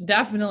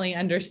definitely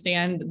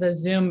understand the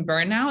Zoom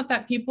burnout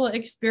that people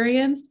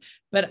experienced,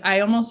 but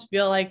I almost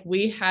feel like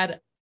we had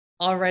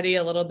already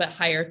a little bit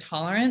higher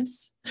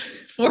tolerance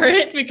for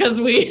it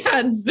because we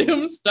had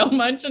Zoom so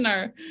much in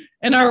our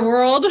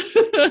world.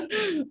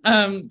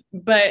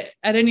 But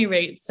at any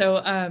rate,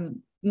 so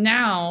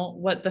now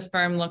what the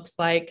firm looks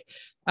like,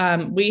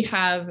 we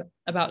have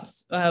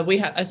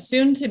a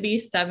soon to be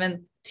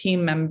 7th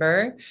team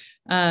member,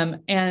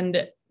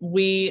 and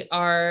we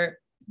are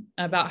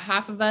about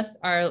half of us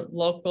are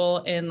local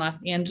in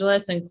Los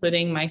Angeles,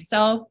 including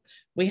myself.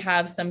 We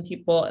have some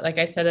people, like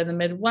I said, in the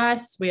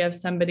Midwest. We have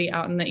somebody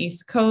out in the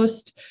East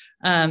Coast,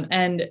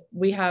 and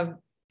we have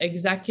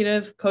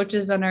executive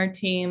coaches on our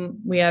team.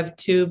 We have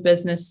 2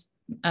 business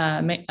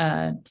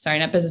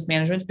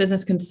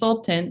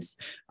consultants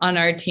on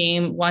our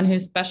team, one who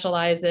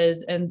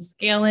specializes in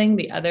scaling,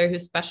 the other who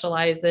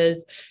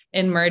specializes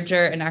in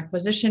merger and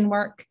acquisition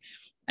work.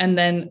 And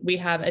then we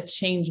have a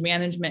change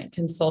management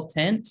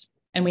consultant,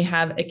 and we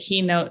have a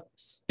keynote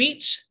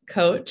speech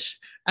coach,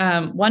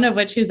 one of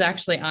which is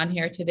actually on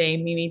here today,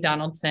 Mimi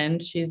Donaldson.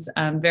 She's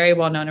very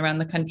well known around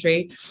the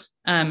country.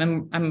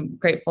 And I'm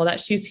grateful that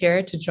she's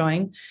here to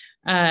join.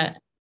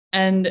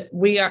 And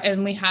we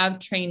have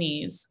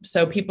trainees,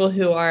 so people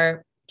who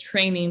are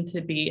training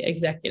to be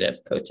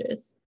executive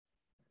coaches.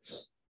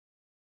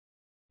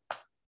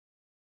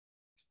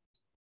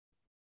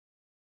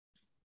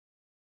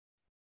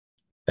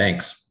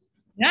 Thanks.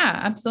 Yeah,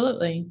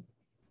 absolutely.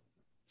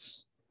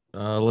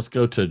 Let's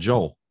go to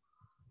Joel.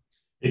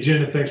 Hey,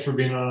 Jenna, thanks for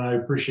being on. I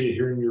appreciate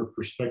hearing your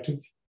perspective.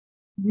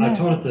 Yeah. I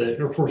taught at the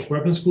Air Force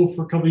Weapons School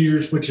for a couple of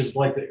years, which is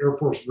like the Air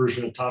Force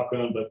version of Top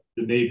Gun, but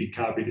the Navy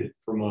copied it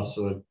from us.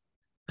 So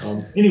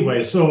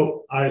anyway,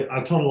 so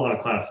I taught a lot of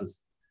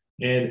classes,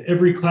 and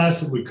every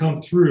class that would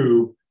come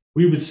through,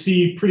 we would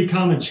see pretty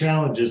common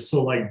challenges.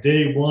 So like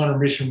day 1 or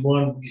mission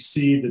 1, we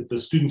see that the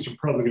students are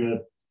probably going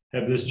to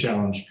have this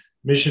challenge.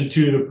 Mission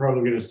 2, they're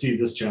probably going to see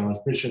this challenge.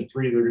 Mission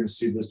 3, they're going to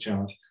see this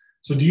challenge.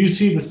 So do you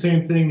see the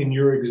same thing in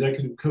your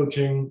executive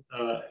coaching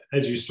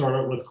as you start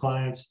out with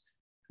clients,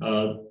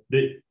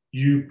 that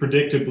you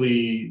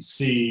predictably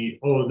see,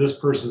 oh, this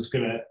person's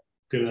gonna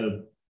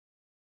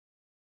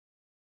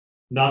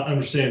not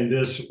understand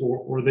this,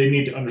 or they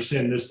need to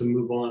understand this to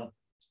move on?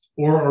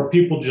 Or are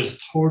people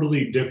just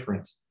totally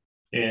different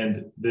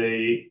and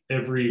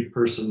every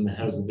person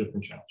has a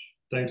different challenge?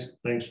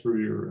 Thanks for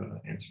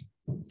your answer.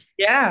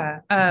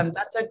 Yeah,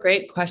 that's a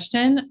great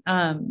question.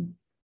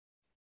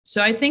 So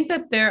I think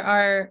that there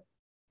are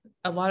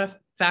a lot of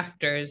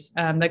factors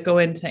that go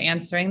into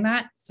answering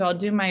that. So I'll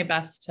do my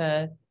best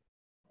to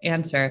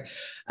answer.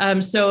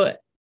 So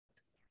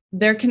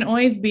there can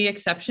always be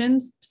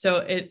exceptions. So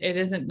it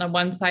isn't a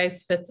one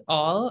size fits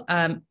all.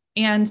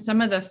 And some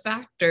of the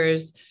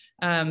factors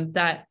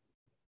that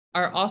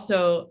are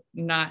also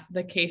not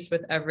the case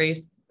with every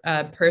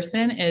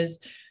person is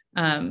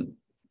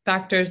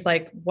factors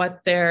like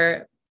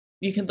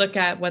you can look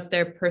at what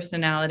their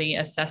personality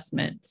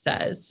assessment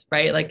says,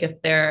 right? Like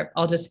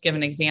I'll just give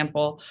an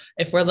example.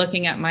 If we're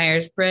looking at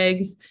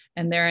Myers-Briggs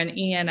and they're an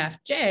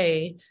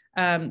ENFJ,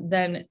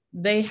 then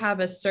they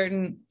have a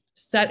certain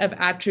set of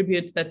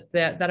attributes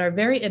that are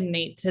very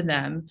innate to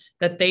them,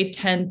 that they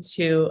tend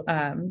to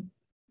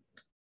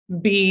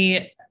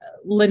be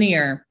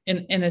linear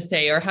in a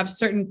say, or have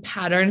certain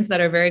patterns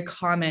that are very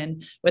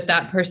common with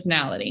that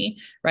personality,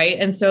 right?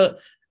 And so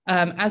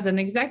as an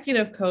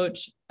executive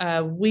coach,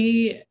 I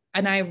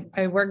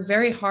work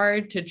very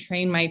hard to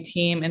train my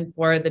team and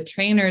for the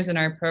trainers in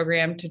our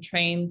program to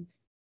train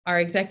our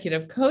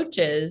executive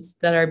coaches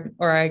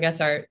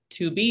our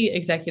to-be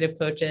executive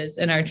coaches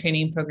in our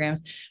training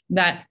programs,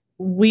 that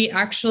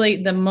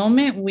the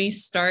moment we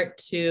start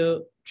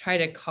to try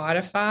to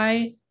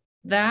codify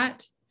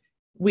that,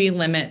 we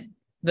limit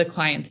the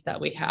clients that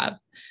we have,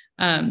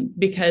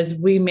 because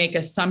we make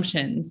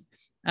assumptions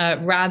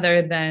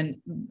rather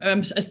than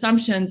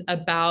assumptions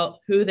about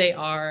who they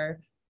are,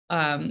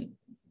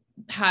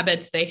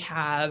 habits they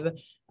have,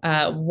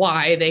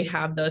 why they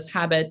have those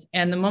habits.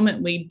 And the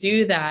moment we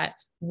do that,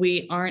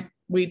 we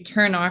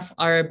turn off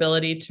our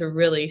ability to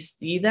really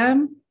see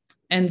them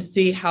and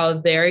see how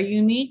they're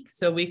unique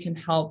so we can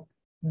help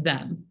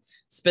them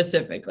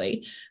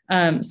specifically.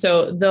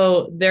 So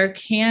though there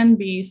can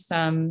be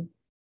some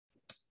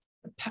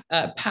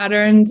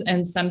patterns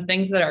and some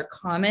things that are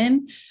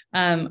common,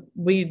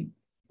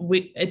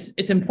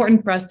 it's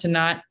important for us to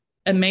not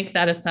make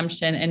that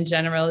assumption and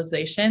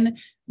generalization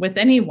with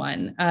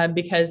anyone,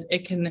 because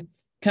it can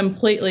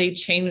completely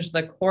change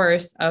the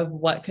course of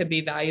what could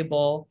be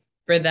valuable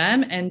for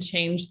them and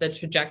change the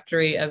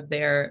trajectory of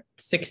their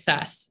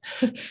success.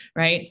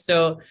 Right.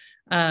 So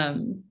I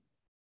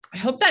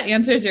hope that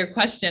answers your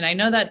question. I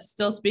know that's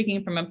still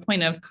speaking from a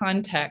point of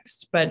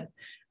context, but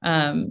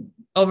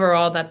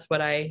overall, that's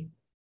what I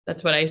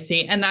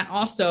see. And that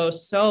also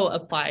so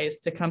applies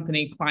to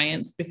company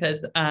clients,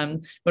 because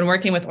when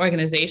working with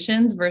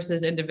organizations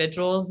versus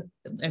individuals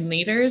and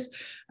leaders,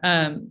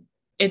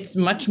 it's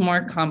much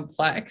more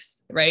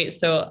complex, right?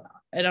 So,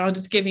 and I'll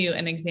just give you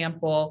an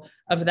example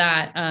of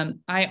that.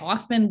 I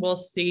often will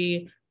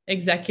see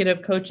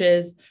executive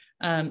coaches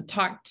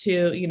talk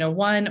to,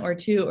 one or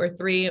two or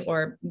three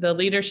or the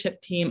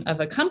leadership team of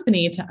a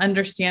company to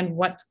understand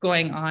what's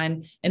going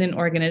on in an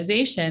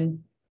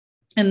organization.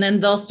 And then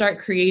they'll start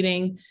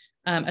creating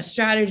a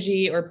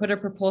strategy or put a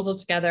proposal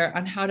together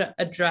on how to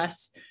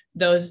address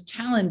those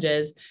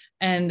challenges.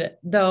 And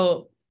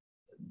though,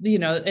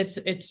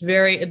 it's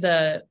very,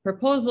 the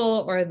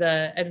proposal or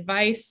the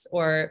advice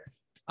or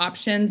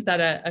options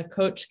that a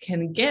coach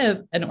can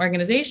give an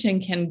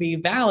organization can be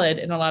valid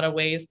in a lot of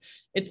ways.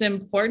 It's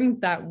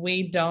important that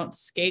we don't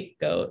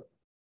scapegoat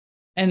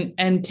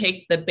and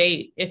take the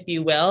bait, if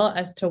you will,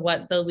 as to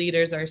what the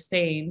leaders are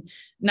saying,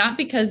 not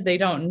because they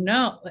don't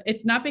know.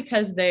 It's not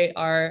because they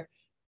are,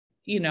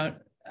 that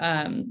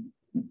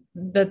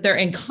they're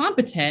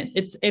incompetent.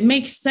 It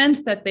makes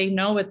sense that they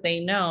know what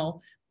they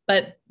know,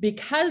 but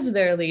because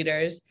they're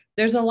leaders,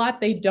 there's a lot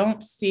they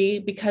don't see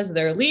because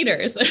they're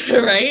leaders,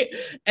 right?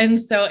 And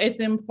so it's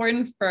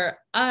important for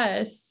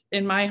us,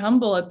 in my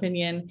humble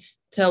opinion,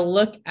 to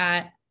look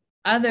at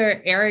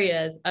other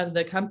areas of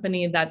the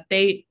company that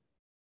they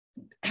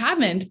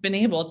haven't been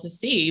able to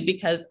see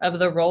because of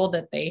the role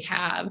that they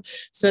have,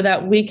 so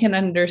that we can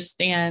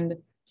understand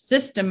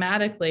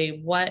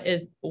systematically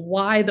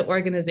why the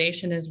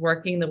organization is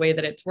working the way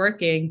that it's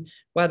working,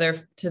 whether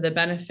to the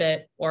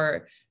benefit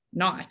or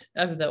not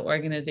of the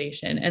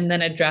organization, and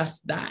then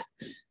address that.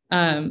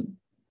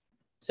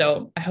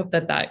 So I hope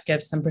that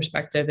gives some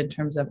perspective in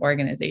terms of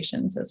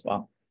organizations as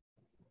well.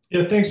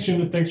 Yeah, thanks,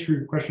 Jenna. Thanks for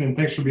your question, and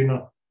thanks for being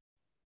on.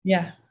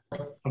 Yeah.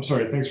 I'm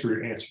sorry. Thanks for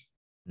your answer.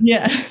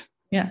 Yeah.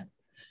 Yeah.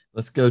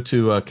 Let's go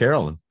to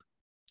Carolyn.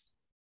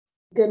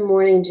 Good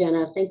morning,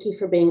 Jenna. Thank you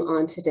for being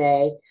on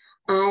today.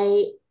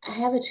 I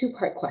have a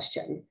two-part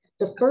question.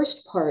 The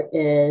first part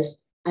is,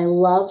 I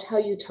loved how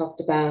you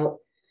talked about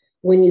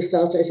when you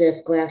felt as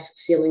if glass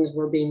ceilings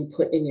were being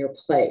put in your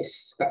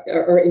place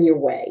or in your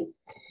way.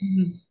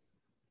 Mm-hmm.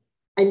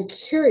 I'm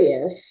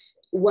curious,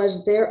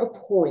 was there a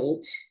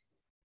point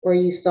where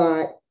you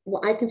thought,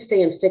 well, I can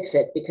stay and fix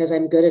it because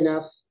I'm good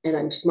enough and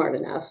I'm smart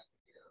enough?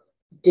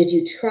 Did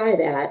you try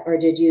that, or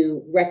did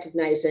you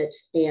recognize it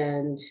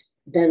and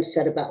then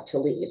set about to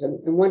leave?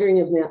 I'm wondering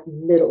if that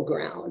middle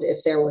ground,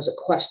 if there was a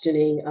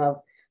questioning of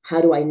how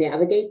do I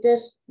navigate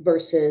this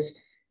versus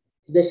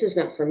this is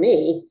not for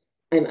me,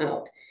 I'm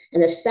out.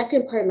 And the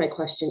second part of my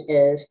question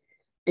is,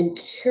 I'm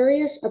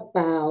curious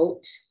about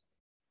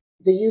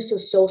the use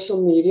of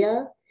social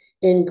media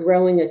in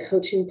growing a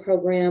coaching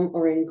program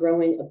or in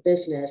growing a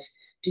business.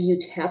 Do you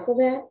tackle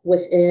that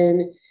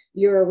within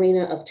your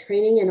arena of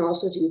training? And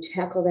also, do you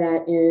tackle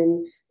that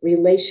in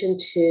relation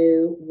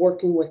to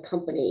working with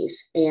companies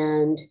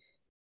and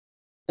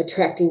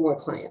attracting more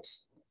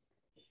clients?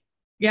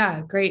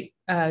 Yeah, great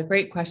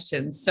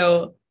question.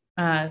 So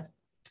that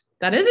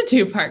is a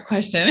two-part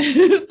question.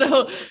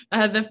 So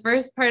the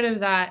first part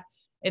of that,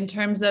 in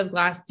terms of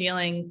glass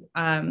ceilings,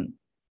 I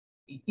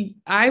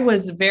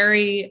was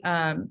very,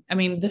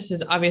 this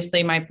is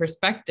obviously my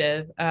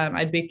perspective.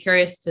 I'd be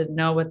curious to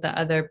know what the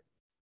other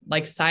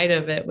side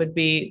of it would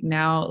be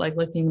now,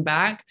 looking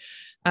back.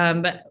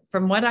 But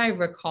from what I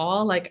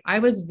recall, I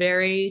was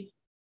very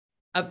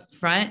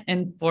upfront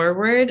and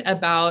forward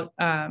about,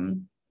 how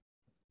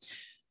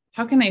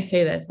can I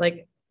say this?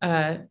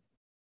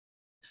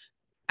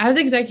 As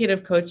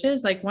executive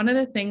coaches, one of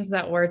the things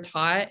that we're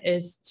taught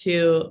is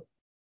to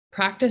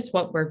practice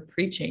what we're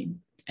preaching.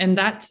 And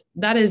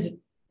that is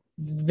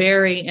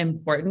very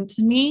important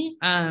to me.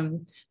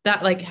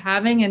 That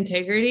having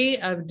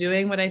integrity of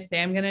doing what I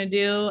say I'm going to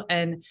do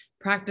and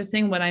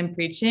practicing what I'm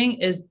preaching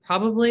is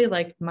probably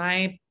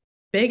my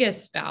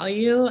biggest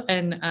value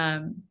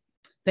and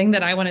thing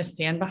that I want to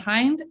stand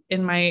behind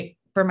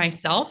for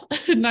myself,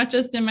 not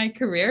just in my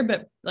career,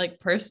 but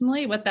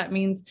personally, what that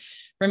means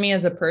for me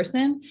as a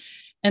person.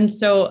 And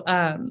so,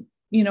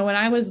 when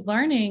I was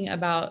learning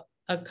about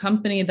a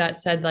company that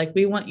said, like,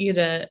 we want you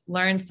to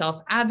learn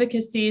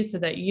self-advocacy so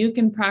that you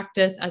can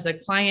practice as a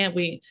client.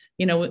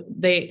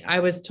 I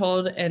was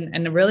told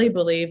and really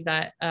believe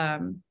that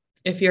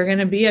if you're going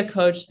to be a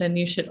coach, then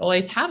you should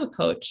always have a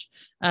coach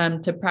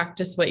to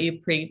practice what you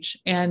preach.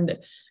 And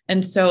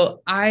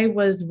so I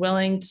was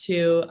willing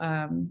to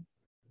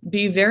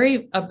be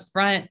very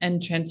upfront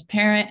and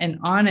transparent and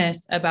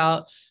honest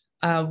about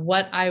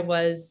what I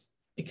was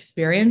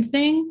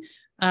experiencing,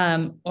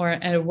 and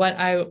what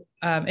I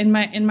in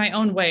my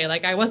own way.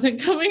 Like, I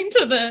wasn't coming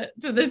to the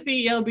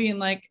CEO being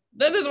like,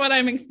 this is what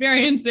I'm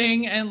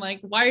experiencing, and like,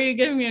 why are you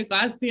giving me a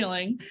glass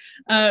ceiling?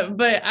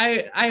 But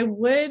I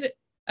would.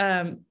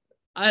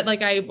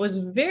 I was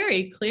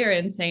very clear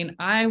in saying,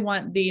 I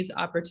want these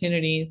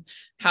opportunities.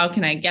 How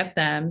can I get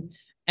them?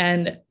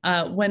 And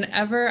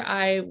whenever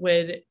I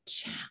would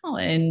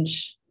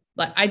challenge,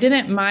 like, I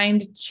didn't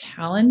mind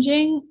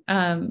challenging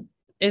in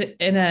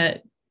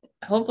a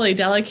hopefully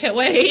delicate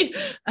way,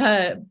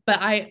 but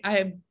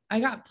I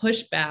got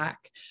pushback.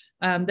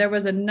 There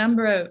was a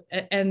number of,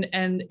 and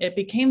it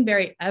became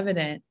very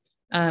evident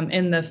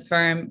in the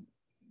firm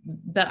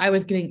that I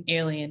was getting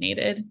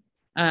alienated.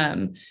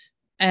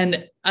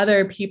 And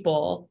other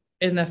people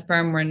in the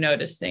firm were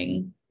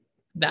noticing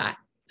that.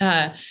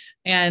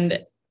 And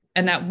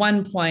at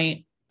one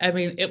point, I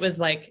mean, it was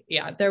like,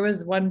 there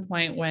was one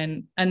point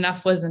when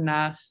enough was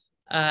enough.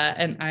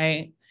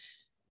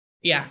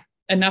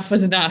 Enough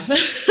was enough.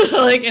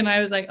 And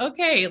I was like,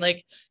 okay,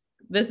 like,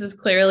 this is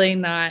clearly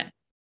not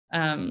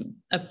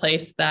a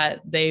place that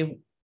they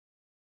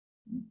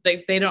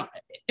don't.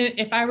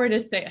 If I were to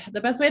say, the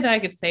best way that I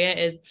could say it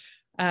is,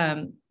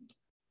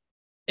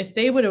 if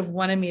they would have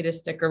wanted me to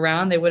stick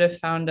around, they would have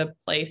found a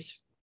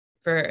place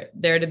for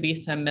there to be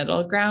some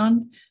middle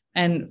ground,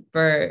 and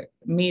for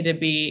me to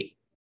be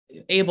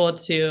able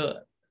to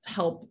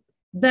help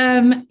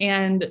them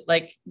and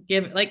like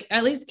give, like,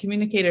 at least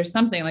communicate or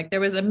something. Like,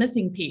 there was a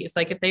missing piece.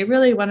 Like, if they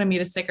really wanted me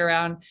to stick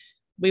around,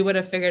 we would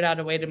have figured out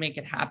a way to make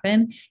it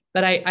happen.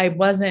 But I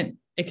wasn't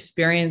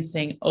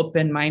experiencing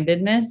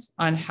open-mindedness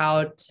on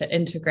how to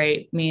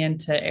integrate me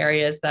into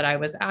areas that I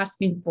was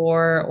asking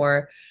for,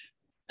 or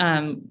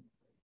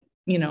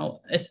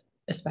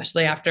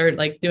especially after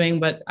like doing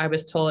what I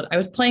was told. I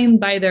was playing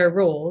by their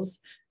rules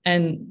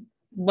and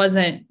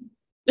wasn't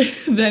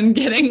then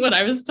getting what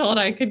I was told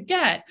I could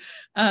get.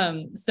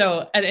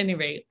 So at any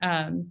rate,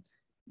 at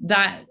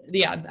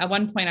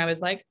one point I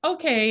was like,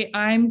 okay,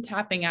 I'm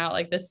tapping out.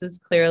 Like, this is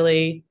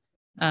clearly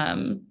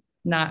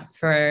not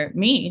for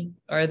me,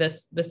 or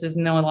this is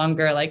no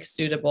longer like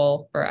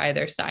suitable for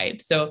either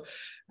side. So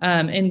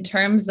in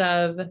terms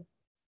of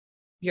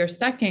your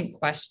second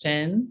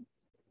question,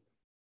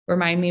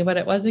 remind me what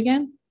it was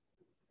again.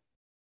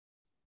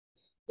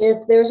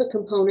 If there's a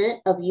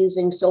component of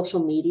using social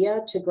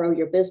media to grow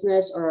your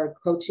business or a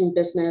coaching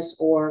business,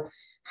 or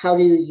how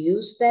do you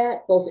use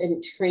that both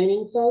in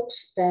training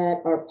folks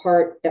that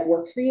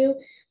work for you,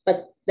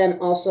 but then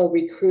also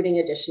recruiting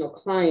additional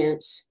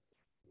clients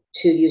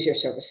to use your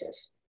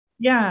services?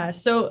 Yeah.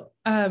 So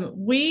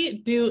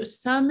we do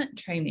some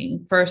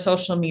training for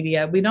social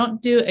media. We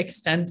don't do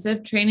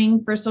extensive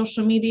training for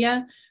social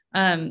media.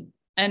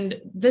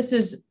 And this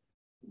is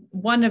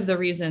one of the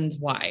reasons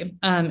why,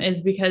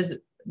 is because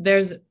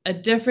there's a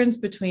difference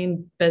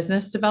between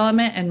business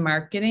development and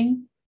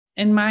marketing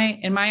in my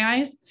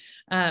eyes.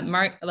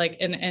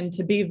 And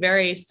to be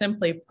very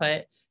simply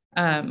put,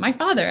 my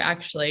father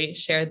actually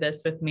shared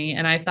this with me,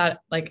 and I thought,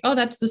 like, oh,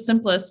 that's the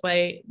simplest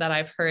way that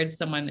I've heard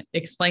someone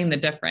explain the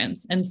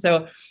difference. And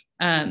so,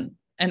 and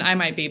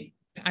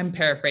I'm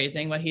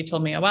paraphrasing what he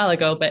told me a while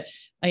ago, but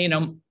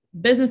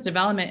business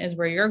development is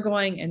where you're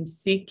going and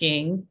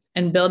seeking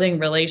and building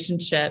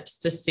relationships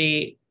to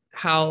see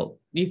how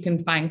you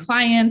can find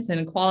clients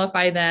and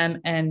qualify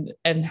them and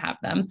have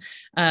them.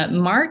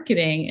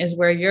 Marketing is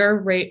where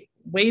you're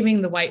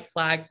waving the white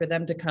flag for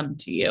them to come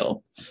to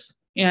you.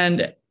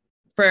 And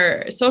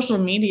for social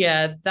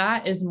media,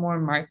 that is more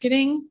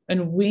marketing,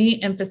 and we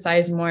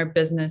emphasize more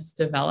business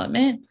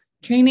development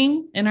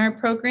training in our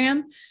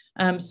program.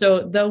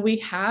 So though we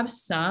have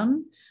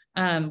some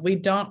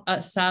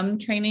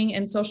training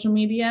in social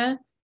media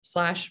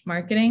 /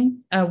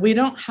 marketing, we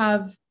don't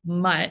have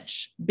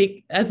much,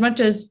 as much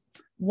as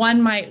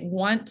one might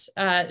want,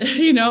 but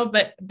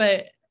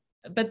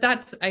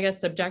that's, I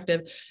guess,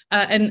 subjective.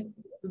 And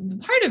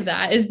part of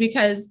that is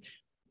because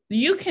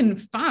you can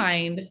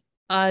find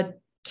a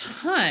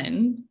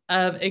ton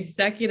of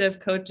executive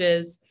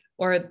coaches,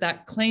 or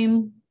that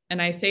claim,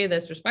 and I say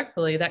this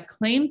respectfully, that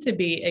claim to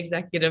be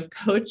executive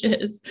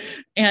coaches,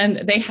 and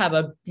they have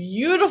a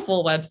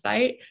beautiful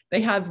website.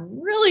 They have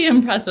really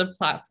impressive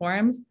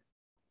platforms,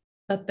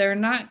 but they're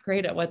not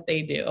great at what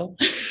they do.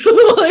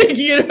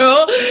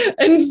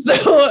 And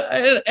so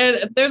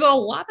and there's a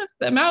lot of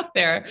them out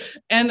there.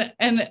 And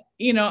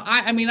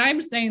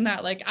I'm saying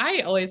that, like, I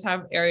always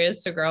have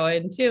areas to grow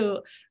in too.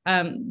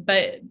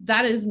 But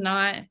that is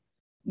not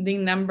the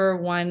number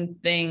one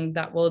thing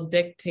that will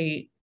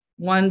dictate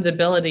one's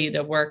ability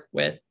to work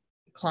with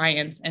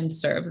clients and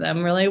serve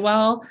them really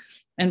well.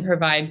 and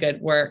provide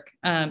good work.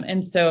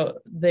 And so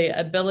the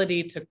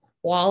ability to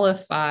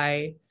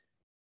qualify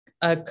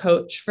a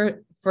coach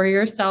for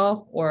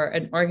yourself, or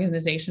an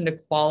organization to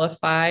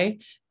qualify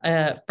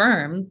a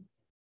firm,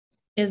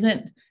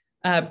 isn't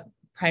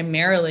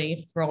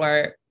primarily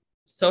for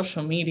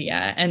social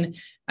media. And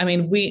I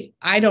mean,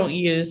 I don't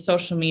use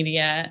social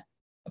media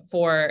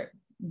for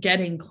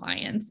getting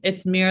clients.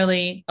 It's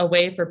merely a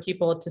way for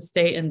people to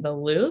stay in the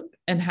loop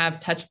and have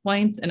touch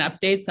points and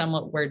updates on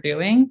what we're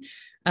doing.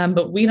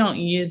 But we don't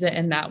use it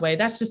in that way.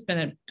 That's just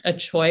been a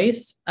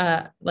choice,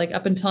 like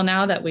up until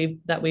now, that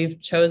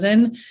we've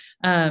chosen.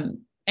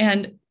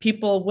 And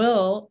people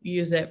will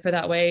use it for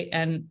that way,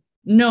 and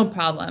no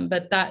problem.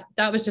 But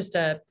that was just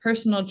a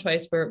personal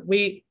choice where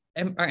we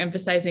are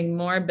emphasizing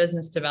more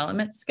business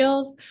development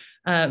skills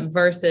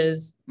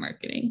versus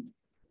marketing.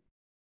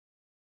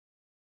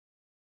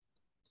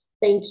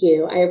 Thank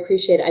you. I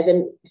appreciate it. I've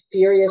been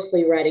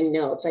furiously writing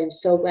notes. I'm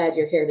so glad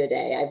you're here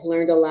today. I've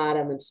learned a lot.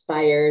 I'm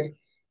inspired,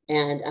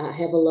 and I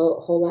have a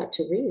whole lot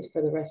to read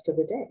for the rest of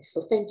the day.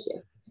 So thank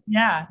you.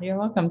 Yeah, you're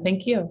welcome.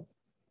 Thank you.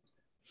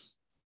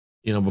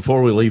 You know,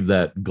 before we leave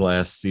that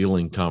glass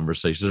ceiling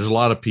conversation, there's a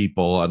lot of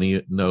people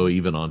I know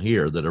even on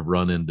here that have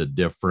run into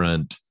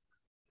different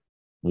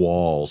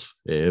walls.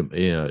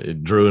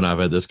 Drew and I've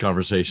had this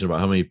conversation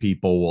about how many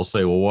people will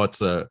say, well,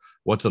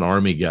 what's an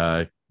Army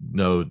guy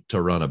know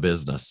to run a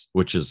business,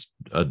 which is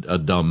a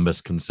dumb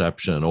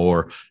misconception.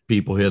 Or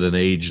people hit an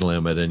age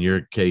limit. In your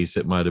case,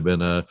 it might have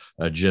been a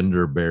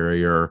gender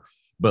barrier.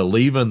 But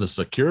leaving the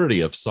security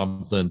of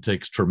something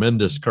takes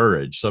tremendous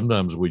courage.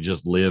 Sometimes we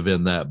just live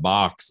in that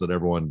box that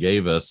everyone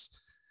gave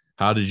us.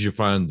 How did you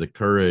find the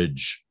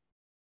courage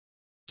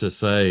to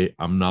say,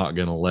 I'm not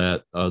going to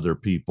let other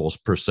people's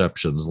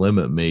perceptions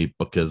limit me?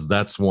 Because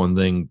that's one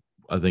thing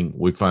I think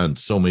we find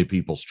so many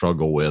people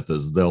struggle with,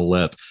 is they'll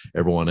let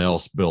everyone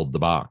else build the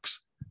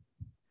box.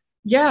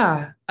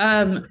 Yeah.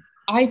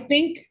 I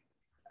think,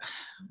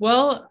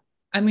 well,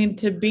 I mean,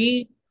 to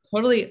be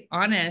totally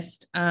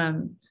honest,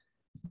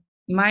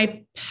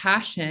 my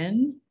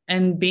passion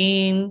and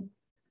being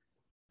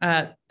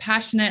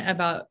passionate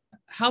about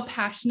how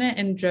passionate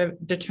and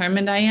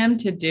determined I am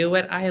to do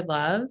what I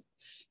love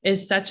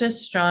is such a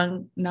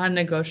strong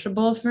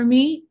non-negotiable for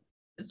me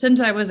since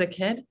I was a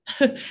kid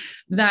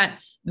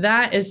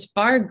that is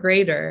far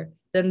greater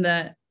than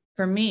the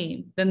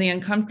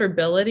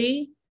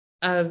uncomfortability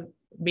of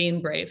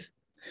being brave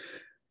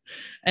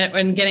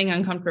and getting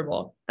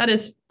uncomfortable. That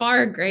is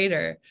far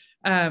greater.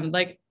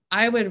 Like,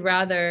 I would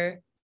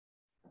rather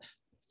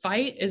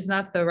fight is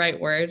not the right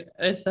word.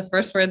 It's the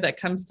first word that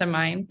comes to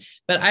mind,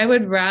 but I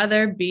would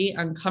rather be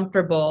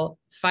uncomfortable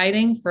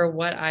fighting for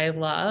what I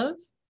love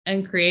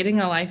and creating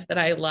a life that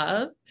I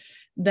love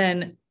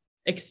than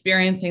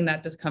experiencing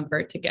that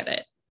discomfort to get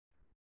it.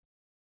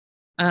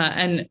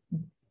 And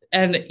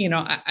you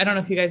know, I don't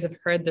know if you guys have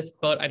heard this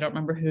quote. I don't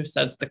remember who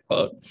says the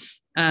quote,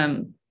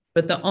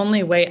 but the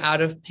only way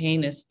out of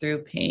pain is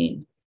through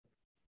pain.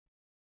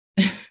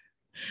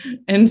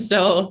 And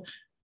so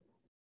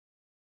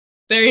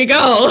there you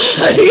go.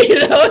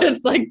 You know,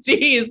 it's like,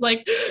 geez,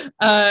 like,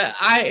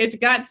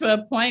 it got to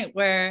a point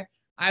where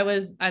I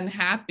was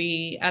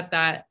unhappy at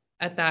that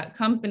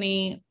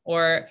company,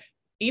 or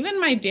even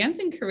my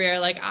dancing career.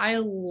 Like, I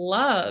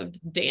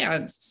loved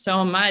dance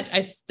so much. I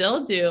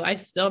still do. I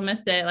still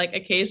miss it. Like,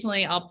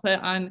 occasionally I'll put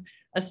on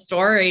a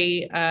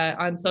story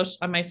on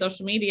my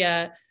social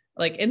media,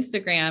 like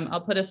Instagram. I'll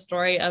put a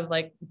story of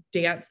like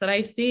dance that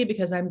I see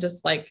because I'm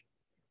just like,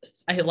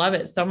 I love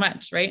it so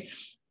much. Right.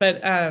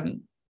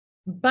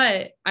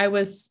 But I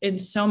was in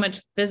so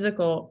much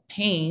physical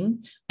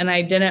pain, and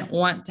I didn't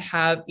want to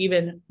have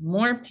even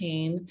more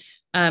pain,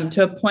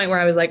 to a point where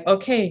I was like,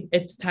 okay,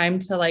 it's time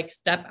to like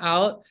step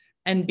out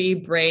and be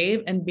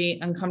brave and be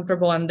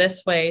uncomfortable in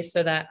this way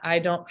so that I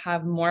don't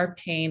have more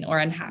pain or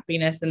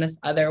unhappiness in this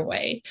other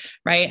way.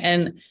 Right.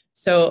 And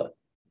so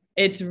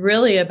it's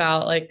really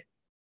about like,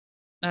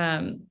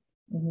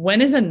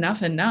 when is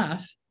enough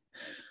enough?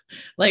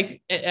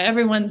 Like,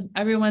 everyone's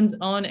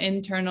own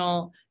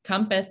internal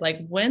compass,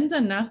 like, when's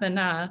enough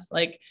enough?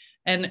 Like,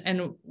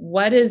 and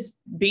what does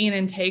being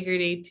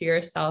integrity to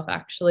yourself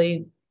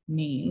actually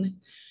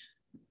mean?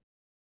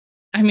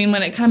 I mean,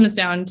 when it comes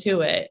down to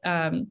it,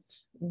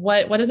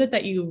 what is it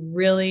that you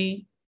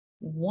really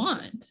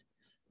want?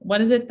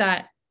 What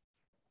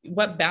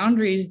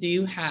boundaries do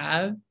you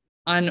have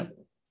on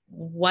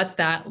what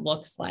that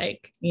looks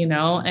like, you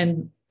know?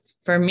 And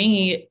for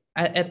me,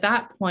 at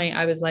that point,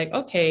 I was like,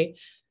 okay,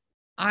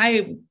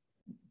 I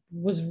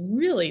was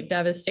really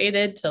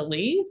devastated to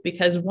leave,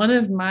 because one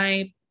of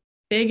my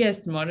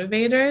biggest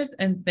motivators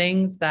and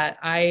things that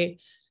I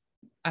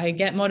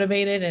get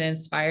motivated and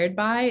inspired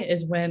by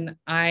is when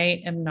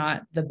I am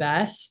not the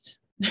best.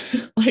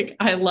 Like,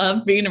 I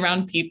love being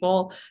around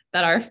people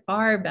that are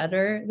far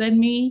better than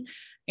me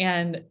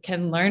and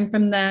can learn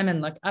from them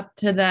and look up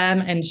to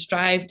them and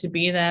strive to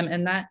be them.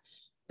 And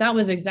that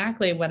was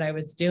exactly what I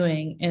was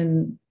doing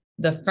in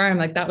the firm.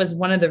 Like, that was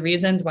one of the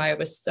reasons why I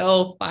was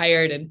so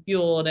fired and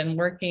fueled and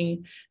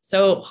working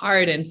so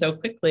hard and so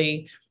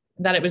quickly,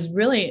 that it was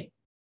really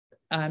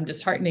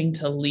disheartening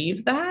to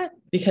leave that,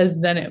 because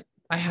then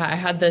I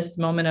had this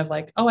moment of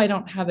like, oh, I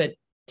don't have a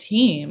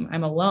team,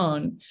 I'm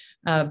alone.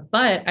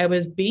 But I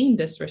was being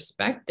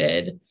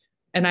disrespected,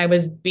 and I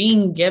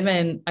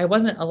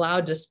wasn't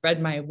allowed to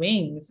spread my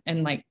wings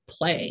and like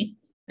play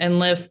and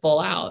live full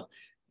out.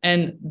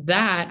 And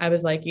that I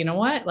was like, you know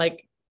what?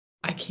 Like,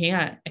 I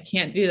can't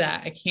do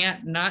that. I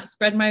can't not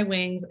spread my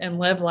wings and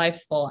live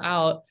life full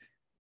out.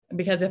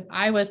 Because if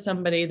I was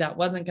somebody that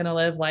wasn't going to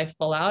live life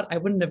full out, I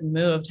wouldn't have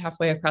moved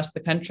halfway across the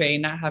country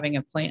not having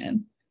a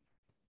plan.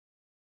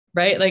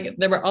 Right? Like,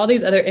 there were all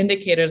these other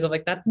indicators of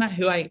like, that's not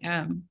who I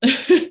am.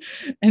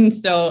 and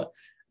so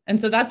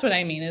that's what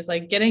I mean, is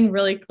like getting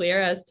really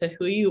clear as to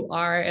who you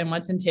are and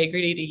what's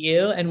integrity to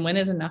you, and when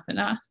is enough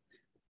enough.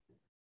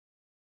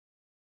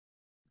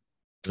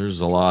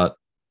 There's a lot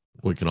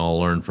we can all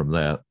learn from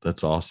that.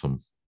 That's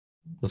awesome.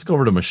 Let's go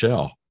over to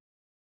Michelle.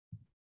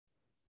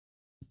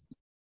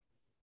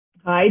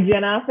 Hi,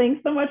 Jenna.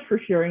 Thanks so much for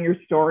sharing your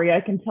story.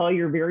 I can tell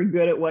you're very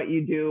good at what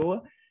you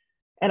do.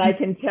 And I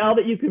can tell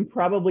that you can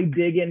probably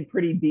dig in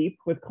pretty deep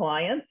with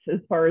clients as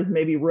far as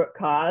maybe root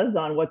cause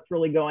on what's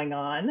really going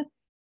on.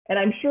 And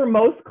I'm sure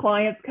most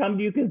clients come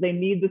to you because they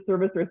need the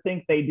service or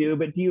think they do.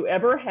 But do you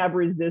ever have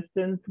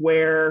resistance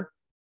where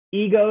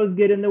egos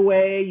get in the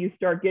way, you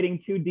start getting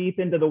too deep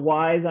into the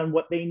whys on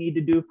what they need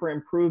to do for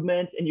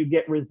improvement, and you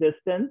get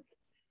resistance?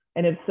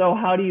 And if so,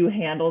 how do you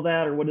handle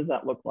that, or what does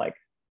that look like?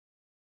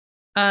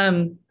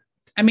 I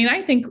mean,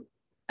 I think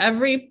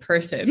every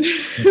person,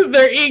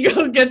 their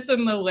ego gets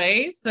in the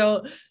way.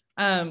 So,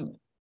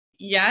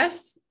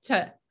 yes,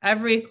 to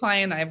every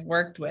client I've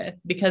worked with,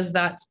 because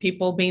that's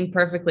people being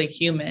perfectly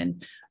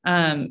human,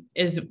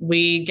 is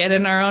we get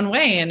in our own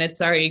way, and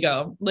it's our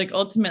ego. Like,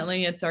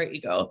 ultimately it's our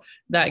ego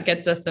that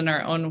gets us in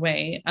our own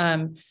way.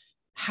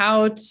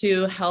 How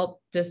to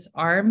help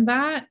disarm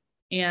that,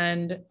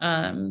 and,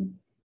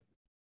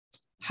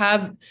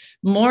 have,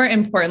 more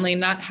importantly,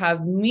 not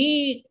have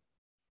me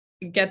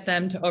get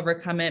them to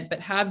overcome it,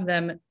 but have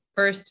them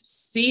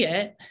first see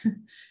it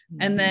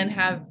and then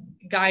have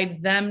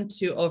guide them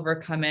to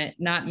overcome it,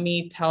 not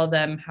me tell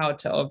them how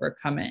to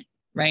overcome it.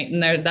 Right.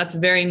 And that's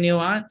very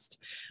nuanced,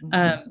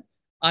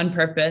 on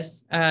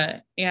purpose.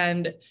 You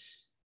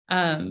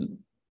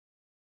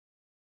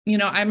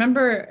know, I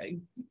remember,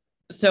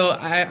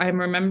 I'm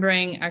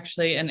remembering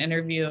actually an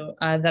interview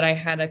that I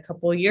had a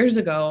couple years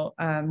ago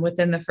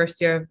within the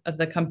first year of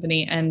the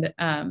company.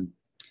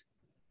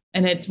 And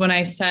it's when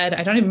I said,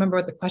 I don't even remember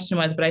what the question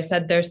was, but I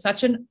said, there's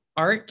such an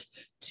art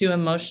to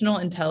emotional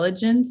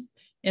intelligence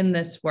in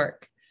this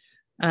work.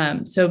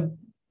 So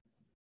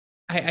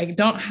I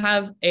don't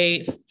have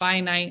a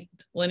finite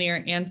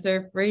linear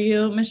answer for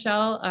you,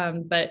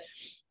 Michelle. But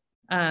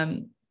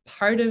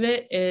part of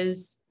it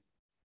is,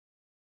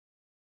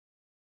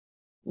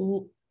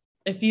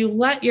 if you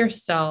let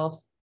yourself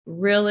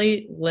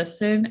really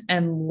listen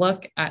and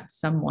look at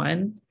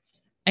someone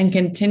and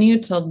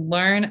continue to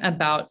learn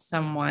about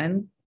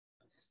someone,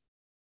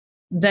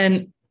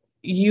 then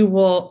you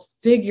will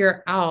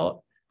figure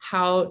out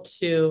how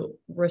to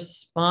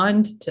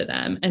respond to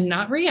them and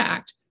not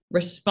react,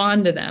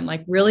 respond to them,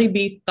 like really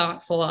be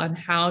thoughtful on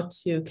how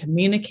to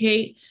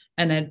communicate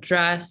and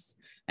address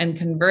and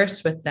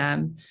converse with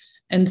them.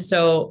 And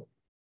so,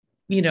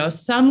 you know,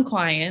 some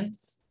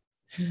clients,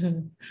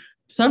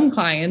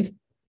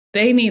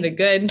 they need a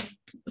good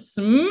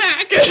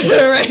smack,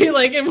 right?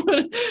 Like,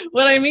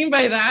 what I mean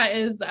by that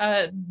is,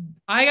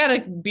 I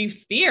gotta be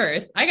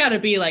fierce. I gotta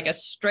be like a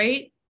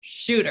straight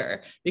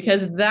shooter,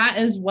 because that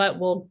is what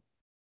will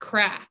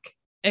crack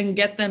and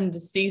get them to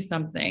see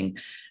something.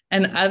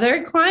 And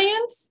other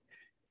clients,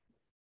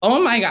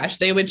 oh my gosh,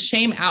 they would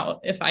shame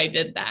out if I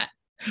did that.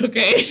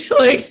 Okay.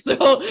 Like,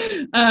 so,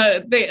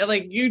 they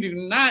like, you do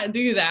not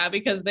do that,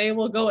 because they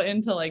will go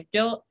into like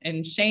guilt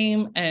and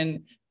shame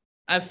and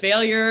a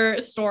failure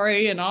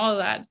story and all of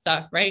that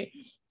stuff. Right.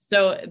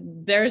 So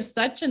there's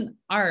such an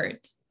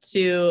art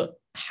to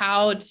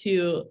how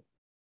to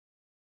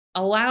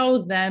allow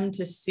them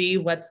to see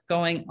what's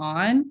going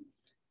on,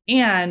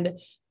 and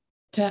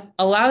to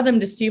allow them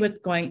to see what's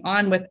going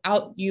on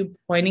without you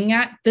pointing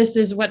at, this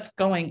is what's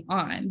going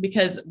on,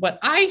 because what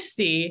I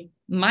see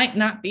might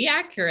not be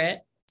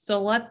accurate.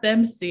 So let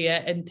them see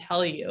it and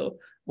tell you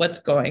what's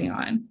going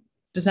on.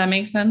 Does that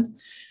make sense?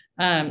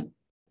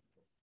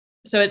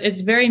 So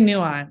it's very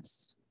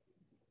nuanced.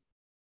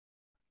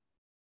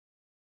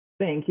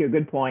 Thank you.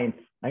 Good point.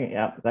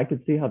 I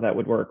could see how that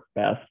would work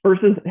best,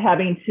 versus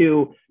having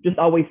to just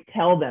always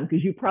tell them,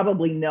 because you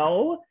probably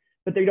know,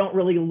 but they don't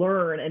really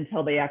learn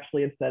until they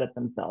actually have said it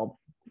themselves.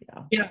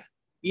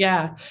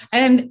 Yeah.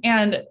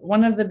 And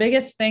one of the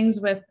biggest things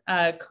with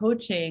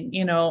coaching,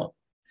 you know,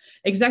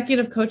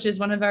 executive coaches,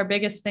 one of our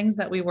biggest things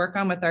that we work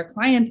on with our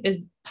clients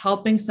is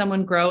helping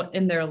someone grow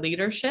in their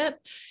leadership.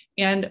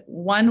 And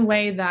one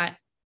way that,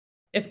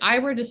 if I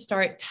were to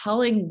start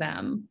telling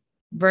them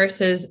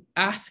versus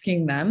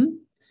asking them,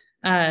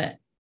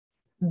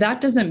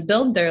 that doesn't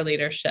build their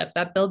leadership.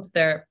 That builds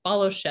their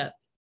followship,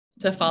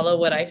 to follow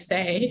what I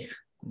say.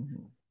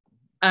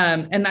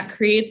 And that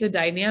creates a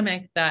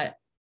dynamic that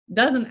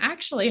doesn't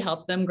actually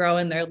help them grow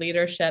in their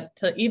leadership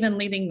to even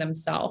leading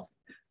themselves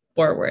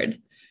forward.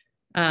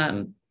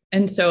 And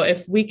so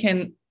if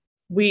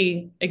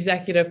we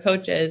executive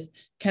coaches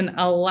can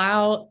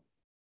allow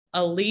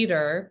a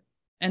leader,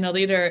 and a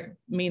leader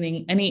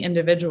meaning any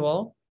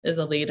individual is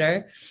a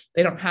leader,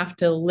 they don't have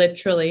to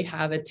literally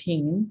have a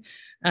team.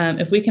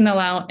 If we can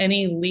allow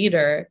any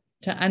leader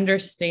to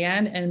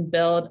understand and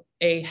build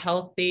a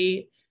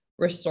healthy,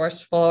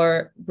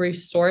 resourceful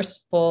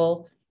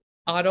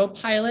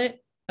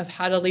autopilot of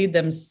how to lead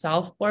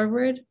themselves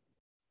forward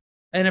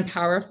in a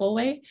powerful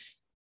way,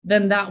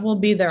 then that will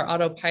be their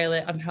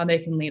autopilot on how they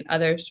can lead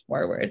others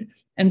forward.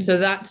 And so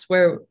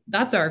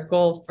that's our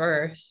goal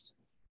first,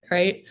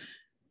 right?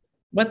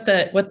 What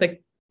the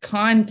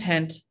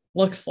content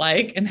looks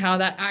like and how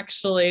that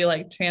actually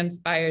like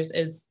transpires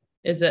is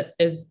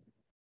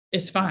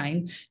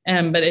fine.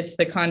 But it's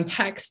the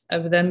context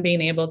of them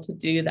being able to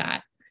do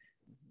that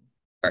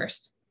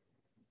first.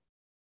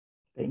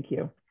 Thank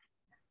you.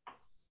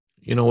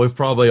 You know, we've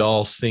probably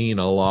all seen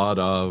a lot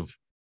of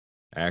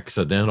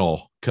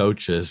accidental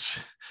coaches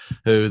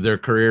who their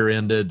career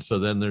ended. So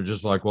then they're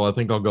just like, well, I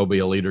think I'll go be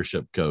a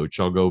leadership coach.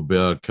 I'll go be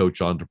a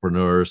coach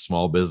entrepreneurs,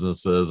 small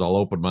businesses. I'll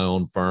open my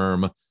own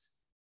firm.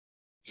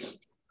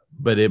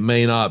 But it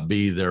may not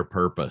be their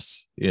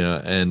purpose, you know,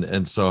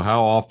 and so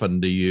how often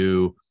do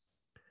you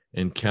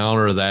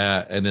encounter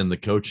that and in the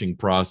coaching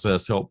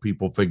process help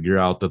people figure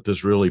out that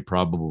this really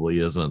probably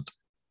isn't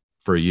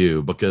for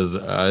you? Because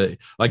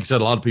like I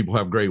said, a lot of people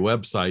have great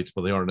websites,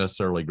 but they aren't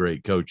necessarily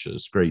great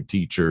coaches, great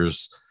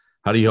teachers.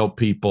 How do you help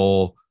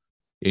people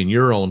in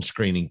your own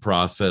screening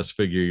process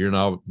figure you're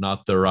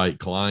not the right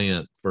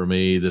client for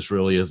me? This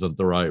really isn't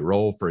the right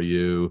role for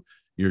you.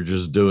 You're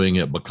just doing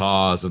it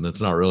because, and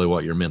it's not really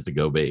what you're meant to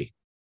go be.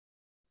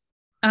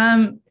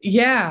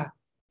 Yeah.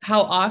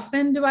 How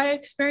often do I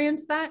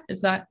experience that?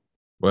 Is that?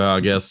 Well, I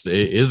guess,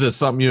 is it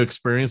something you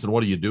experience, and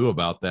what do you do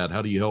about that?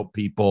 How do you help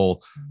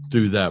people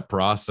through that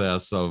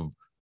process of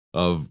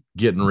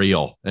getting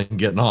real and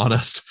getting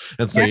honest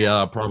and say,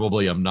 yeah,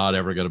 probably I'm not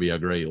ever going to be a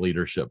great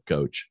leadership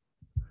coach?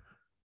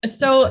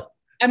 So,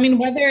 I mean,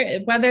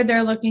 whether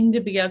they're looking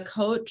to be a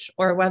coach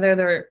or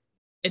whether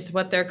it's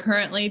what they're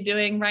currently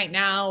doing right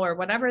now or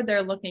whatever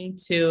they're looking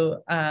to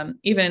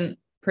even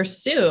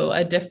pursue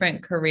a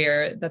different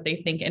career that they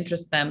think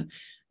interests them.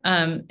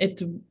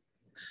 It's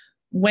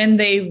when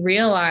they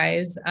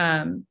realize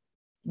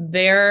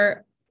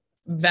their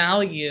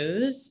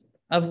values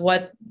of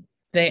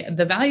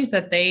the values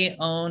that they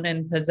own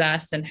and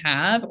possess and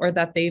have, or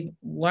that they've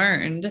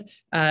learned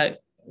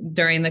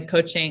during the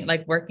coaching,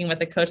 like working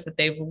with a coach, that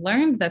they've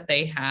learned that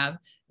they have,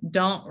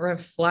 don't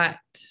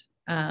reflect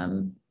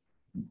and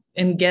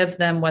give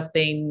them what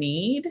they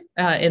need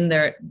in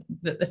their,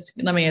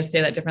 let me just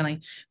say that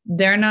differently.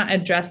 They're not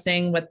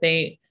addressing what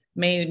they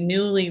may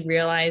newly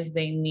realize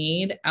they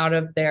need out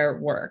of their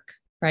work,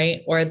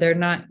 right? Or they're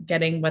not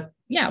getting what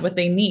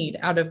they need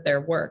out of their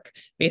work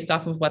based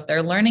off of what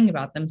they're learning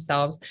about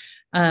themselves.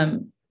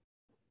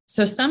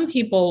 So some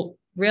people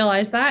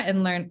realize that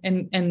and learn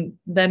and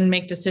then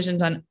make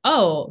decisions on,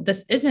 oh,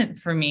 this isn't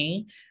for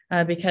me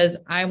because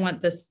I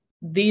want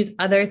these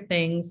other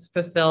things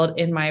fulfilled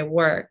in my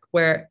work.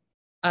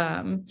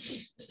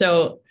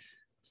 So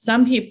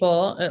some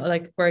people,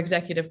 like for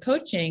executive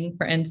coaching,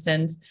 for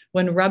instance,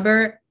 when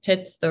rubber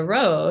hits the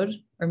road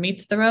or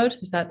meets the road,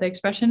 is that the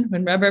expression?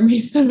 When rubber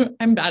meets the road,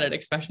 I'm bad at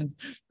expressions.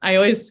 I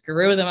always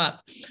screw them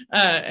up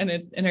and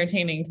it's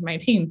entertaining to my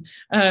team.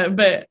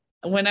 But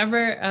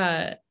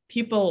whenever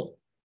people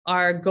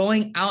are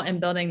going out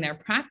and building their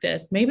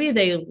practice, maybe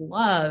they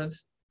love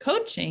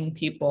coaching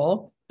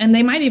people and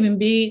they might even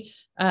be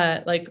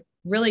like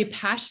really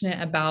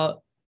passionate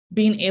about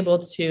being able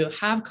to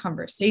have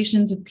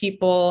conversations with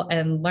people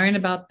and learn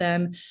about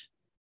them,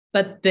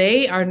 but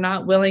they are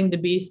not willing to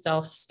be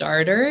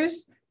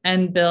self-starters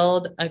and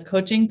build a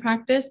coaching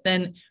practice.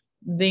 Then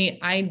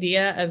the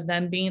idea of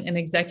them being an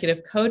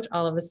executive coach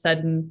all of a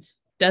sudden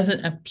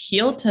doesn't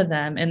appeal to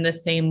them in the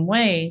same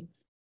way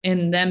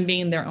in them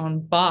being their own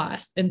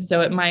boss. And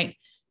so it might,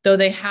 though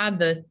they have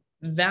the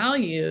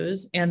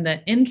values and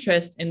the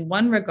interest in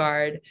one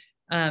regard,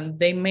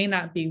 they may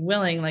not be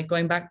willing, like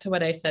going back to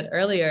what I said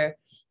earlier,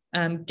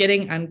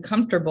 getting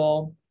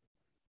uncomfortable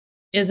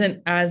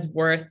isn't as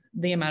worth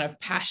the amount of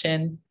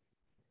passion.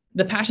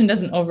 The passion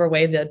doesn't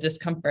overweigh the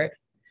discomfort,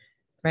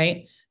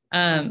 right?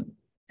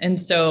 And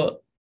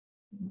so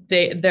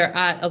they're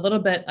at a little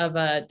bit of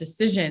a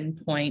decision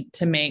point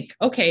to make.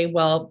 Okay,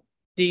 well,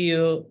 do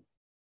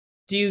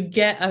you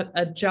get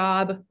a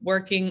job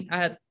working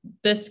at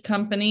this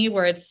company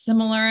where it's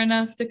similar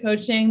enough to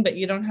coaching, but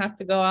you don't have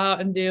to go out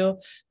and do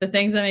the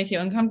things that make you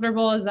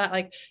uncomfortable? Is that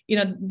like,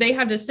 they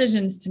have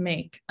decisions to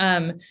make.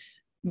 And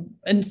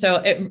so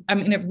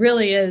it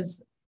really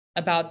is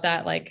about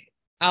that, like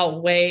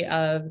outweigh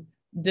of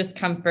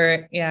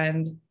discomfort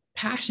and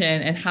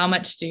passion, and how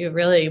much do you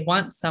really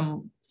want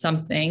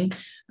something.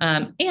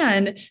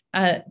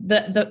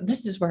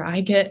 This is where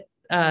I get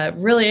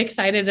really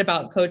excited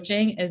about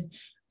coaching is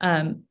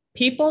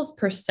people's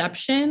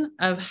perception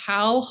of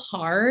how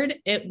hard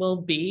it will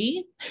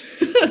be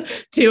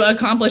to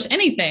accomplish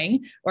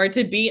anything, or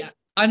to be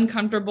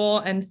uncomfortable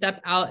and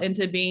step out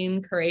into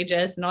being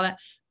courageous and all that.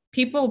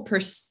 People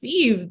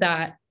perceive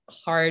that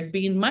hard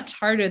being much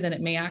harder than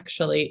it may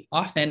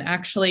often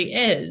actually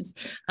is.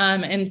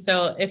 And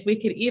so if we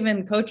could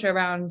even coach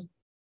around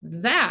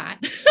that,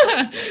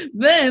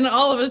 then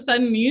all of a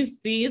sudden you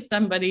see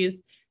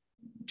somebody's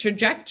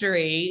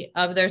trajectory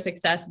of their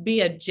success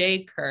be a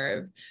J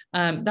curve.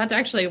 That's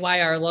actually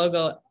why our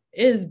logo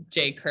is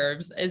J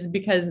curves, is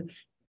because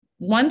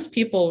once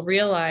people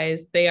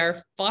realize they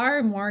are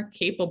far more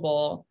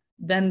capable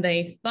than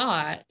they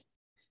thought,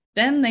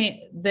 then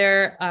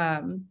their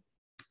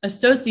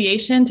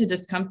association to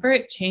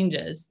discomfort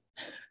changes,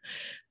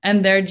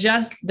 and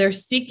they're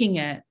seeking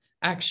it.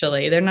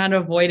 Actually, they're not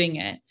avoiding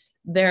it.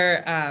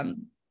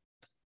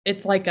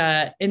 It's like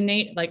a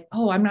innate, like,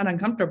 oh, I'm not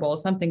uncomfortable,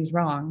 something's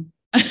wrong.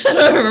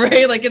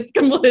 Right? Like it's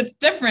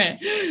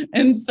different.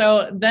 And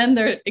so then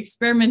they're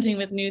experimenting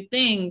with new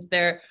things.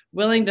 They're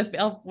willing to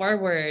fail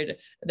forward.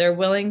 They're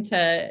willing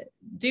to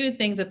do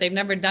things that they've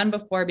never done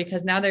before,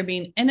 because now they're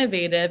being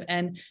innovative.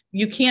 And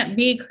you can't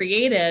be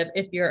creative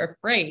if you're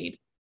afraid.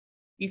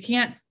 You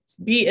can't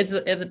be,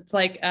 it's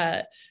like,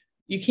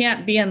 you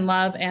can't be in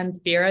love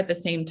and fear at the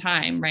same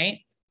time, right?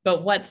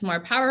 But what's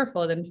more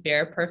powerful than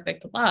fear?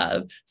 Perfect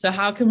love. So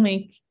how can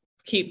we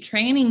keep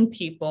training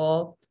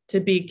people to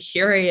be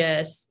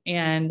curious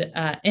and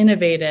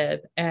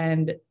innovative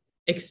and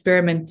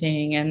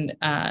experimenting and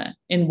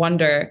in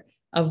wonder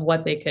of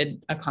what they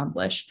could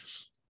accomplish?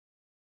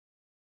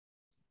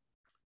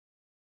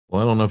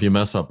 Well, I don't know if you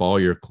mess up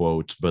all your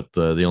quotes, but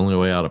the only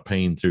way out of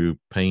pain through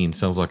pain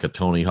sounds like a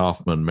Tony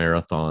Hoffman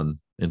marathon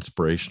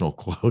inspirational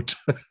quote.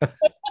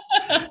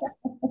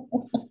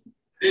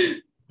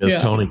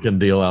 Because Tony can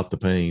deal out the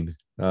pain.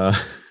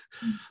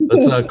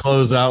 Let's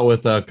close out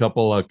with a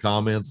couple of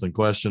comments and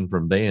question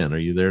from Dan. Are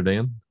you there,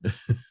 Dan?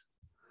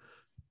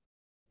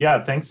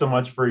 Yeah, thanks so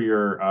much for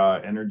your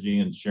energy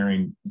and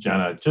sharing,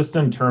 Jenna. Just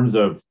in terms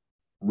of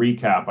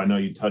recap, I know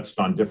you touched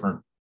on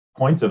different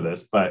points of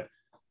this, but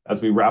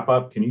as we wrap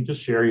up, can you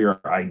just share your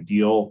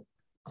ideal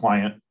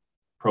client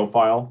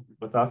profile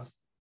with us?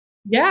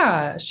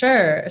 Yeah,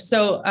 sure.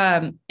 So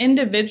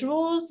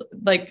individuals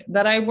like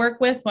that I work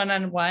with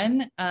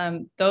one-on-one,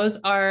 those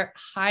are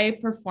high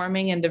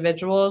performing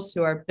individuals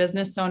who are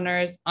business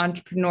owners,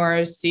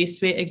 entrepreneurs,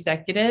 C-suite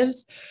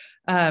executives,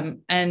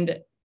 and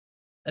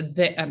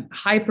the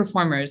high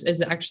performers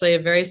is actually a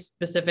very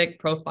specific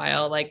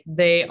profile. Like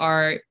they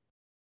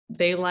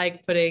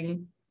like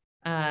putting,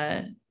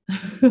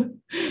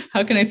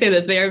 how can I say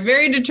this? They are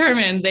very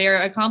determined. They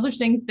are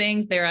accomplishing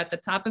things. They're at the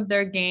top of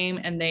their game,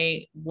 and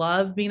they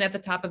love being at the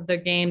top of their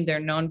game. They're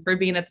known for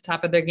being at the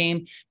top of their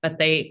game, but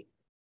they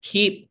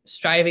keep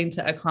striving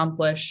to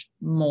accomplish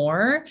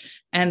more.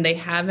 And they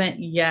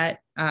haven't yet,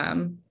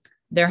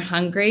 they're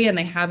hungry, and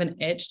they have an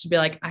itch to be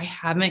like, I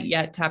haven't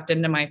yet tapped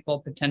into my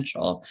full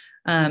potential.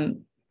 That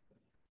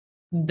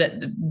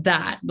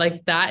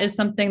is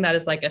something that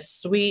is like a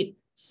sweet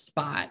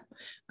spot.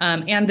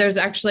 And there's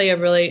actually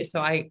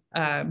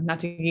not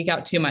to geek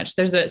out too much,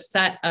 there's a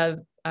set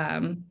of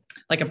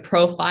like a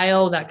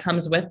profile that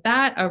comes with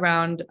that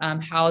around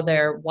how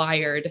they're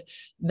wired,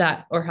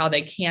 or how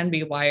they can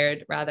be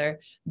wired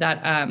rather,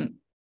 that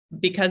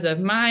because of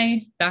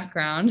my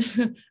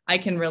background, I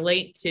can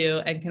relate to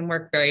and can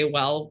work very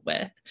well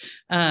with.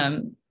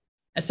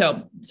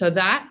 So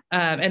that,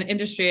 and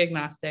industry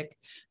agnostic.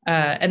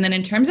 And then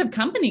in terms of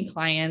company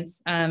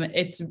clients,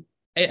 it's,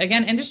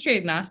 again, industry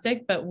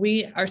agnostic, but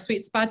our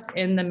sweet spots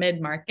in the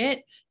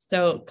mid-market.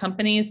 So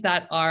companies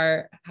that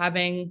are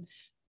having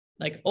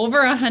like over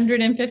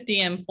 150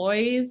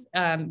 employees,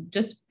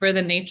 just for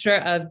the nature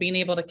of being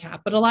able to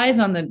capitalize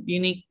on the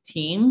unique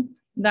team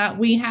that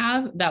we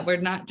have, that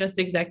we're not just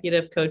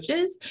executive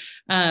coaches.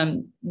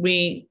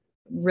 We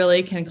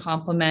really can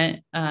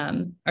complement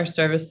our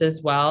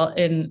services well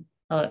in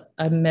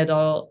a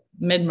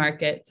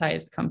mid-market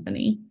sized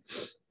company.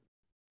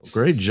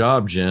 Great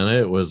job, Jenna.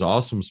 It was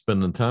awesome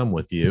spending time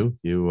with you.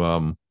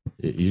 You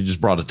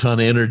just brought a ton of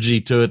energy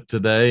to it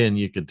today, and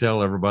you could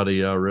tell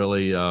everybody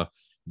really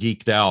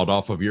geeked out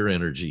off of your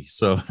energy.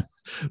 So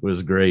it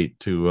was great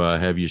to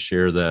have you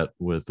share that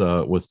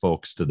with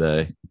folks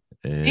today.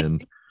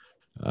 And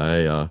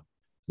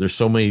there's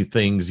so many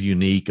things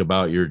unique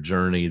about your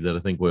journey that I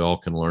think we all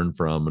can learn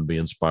from and be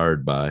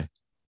inspired by.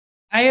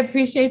 I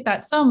appreciate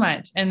that so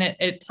much. And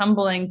it's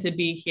humbling to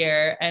be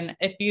here. And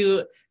if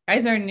you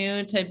guys are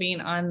new to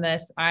being on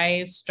this,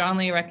 I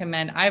strongly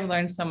recommend. I've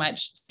learned so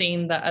much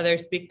seeing the other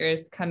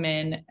speakers come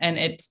in, and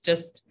it's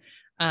just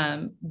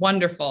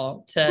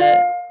wonderful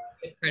to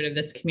be part of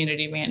this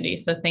community, Randy.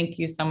 So thank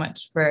you so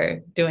much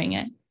for doing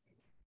it.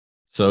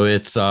 So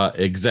it's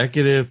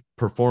Executive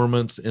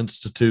Performance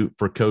Institute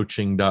for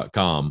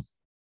Coaching.com.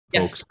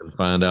 Yes. Folks can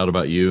find out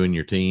about you and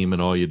your team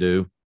and all you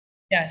do.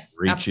 Yes.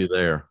 Reach absolutely.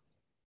 you there.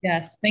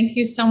 Yes. Thank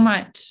you so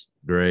much.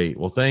 Great.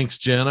 Well, thanks,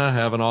 Jenna.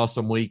 Have an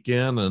awesome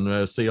weekend,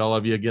 and see all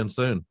of you again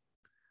soon.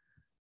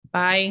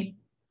 Bye.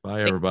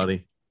 Bye,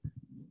 everybody.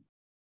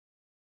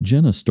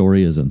 Jenna's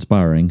story is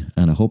inspiring,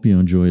 and I hope you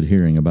enjoyed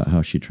hearing about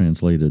how she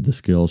translated the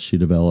skills she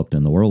developed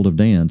in the world of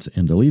dance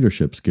into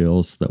leadership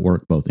skills that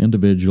work both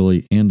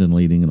individually and in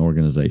leading an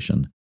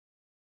organization.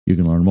 You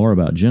can learn more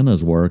about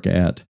Jenna's work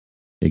at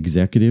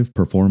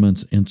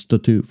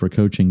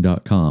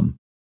executiveperformanceinstituteforcoaching.com.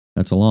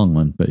 That's a long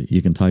one, but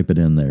you can type it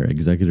in there,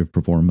 Executive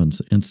Performance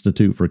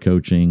Institute for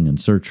Coaching,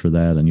 and search for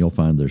that, and you'll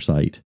find their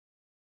site.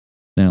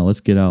 Now,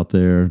 let's get out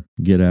there,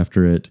 get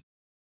after it,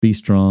 be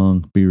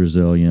strong, be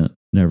resilient,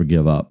 never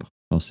give up.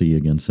 I'll see you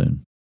again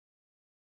soon.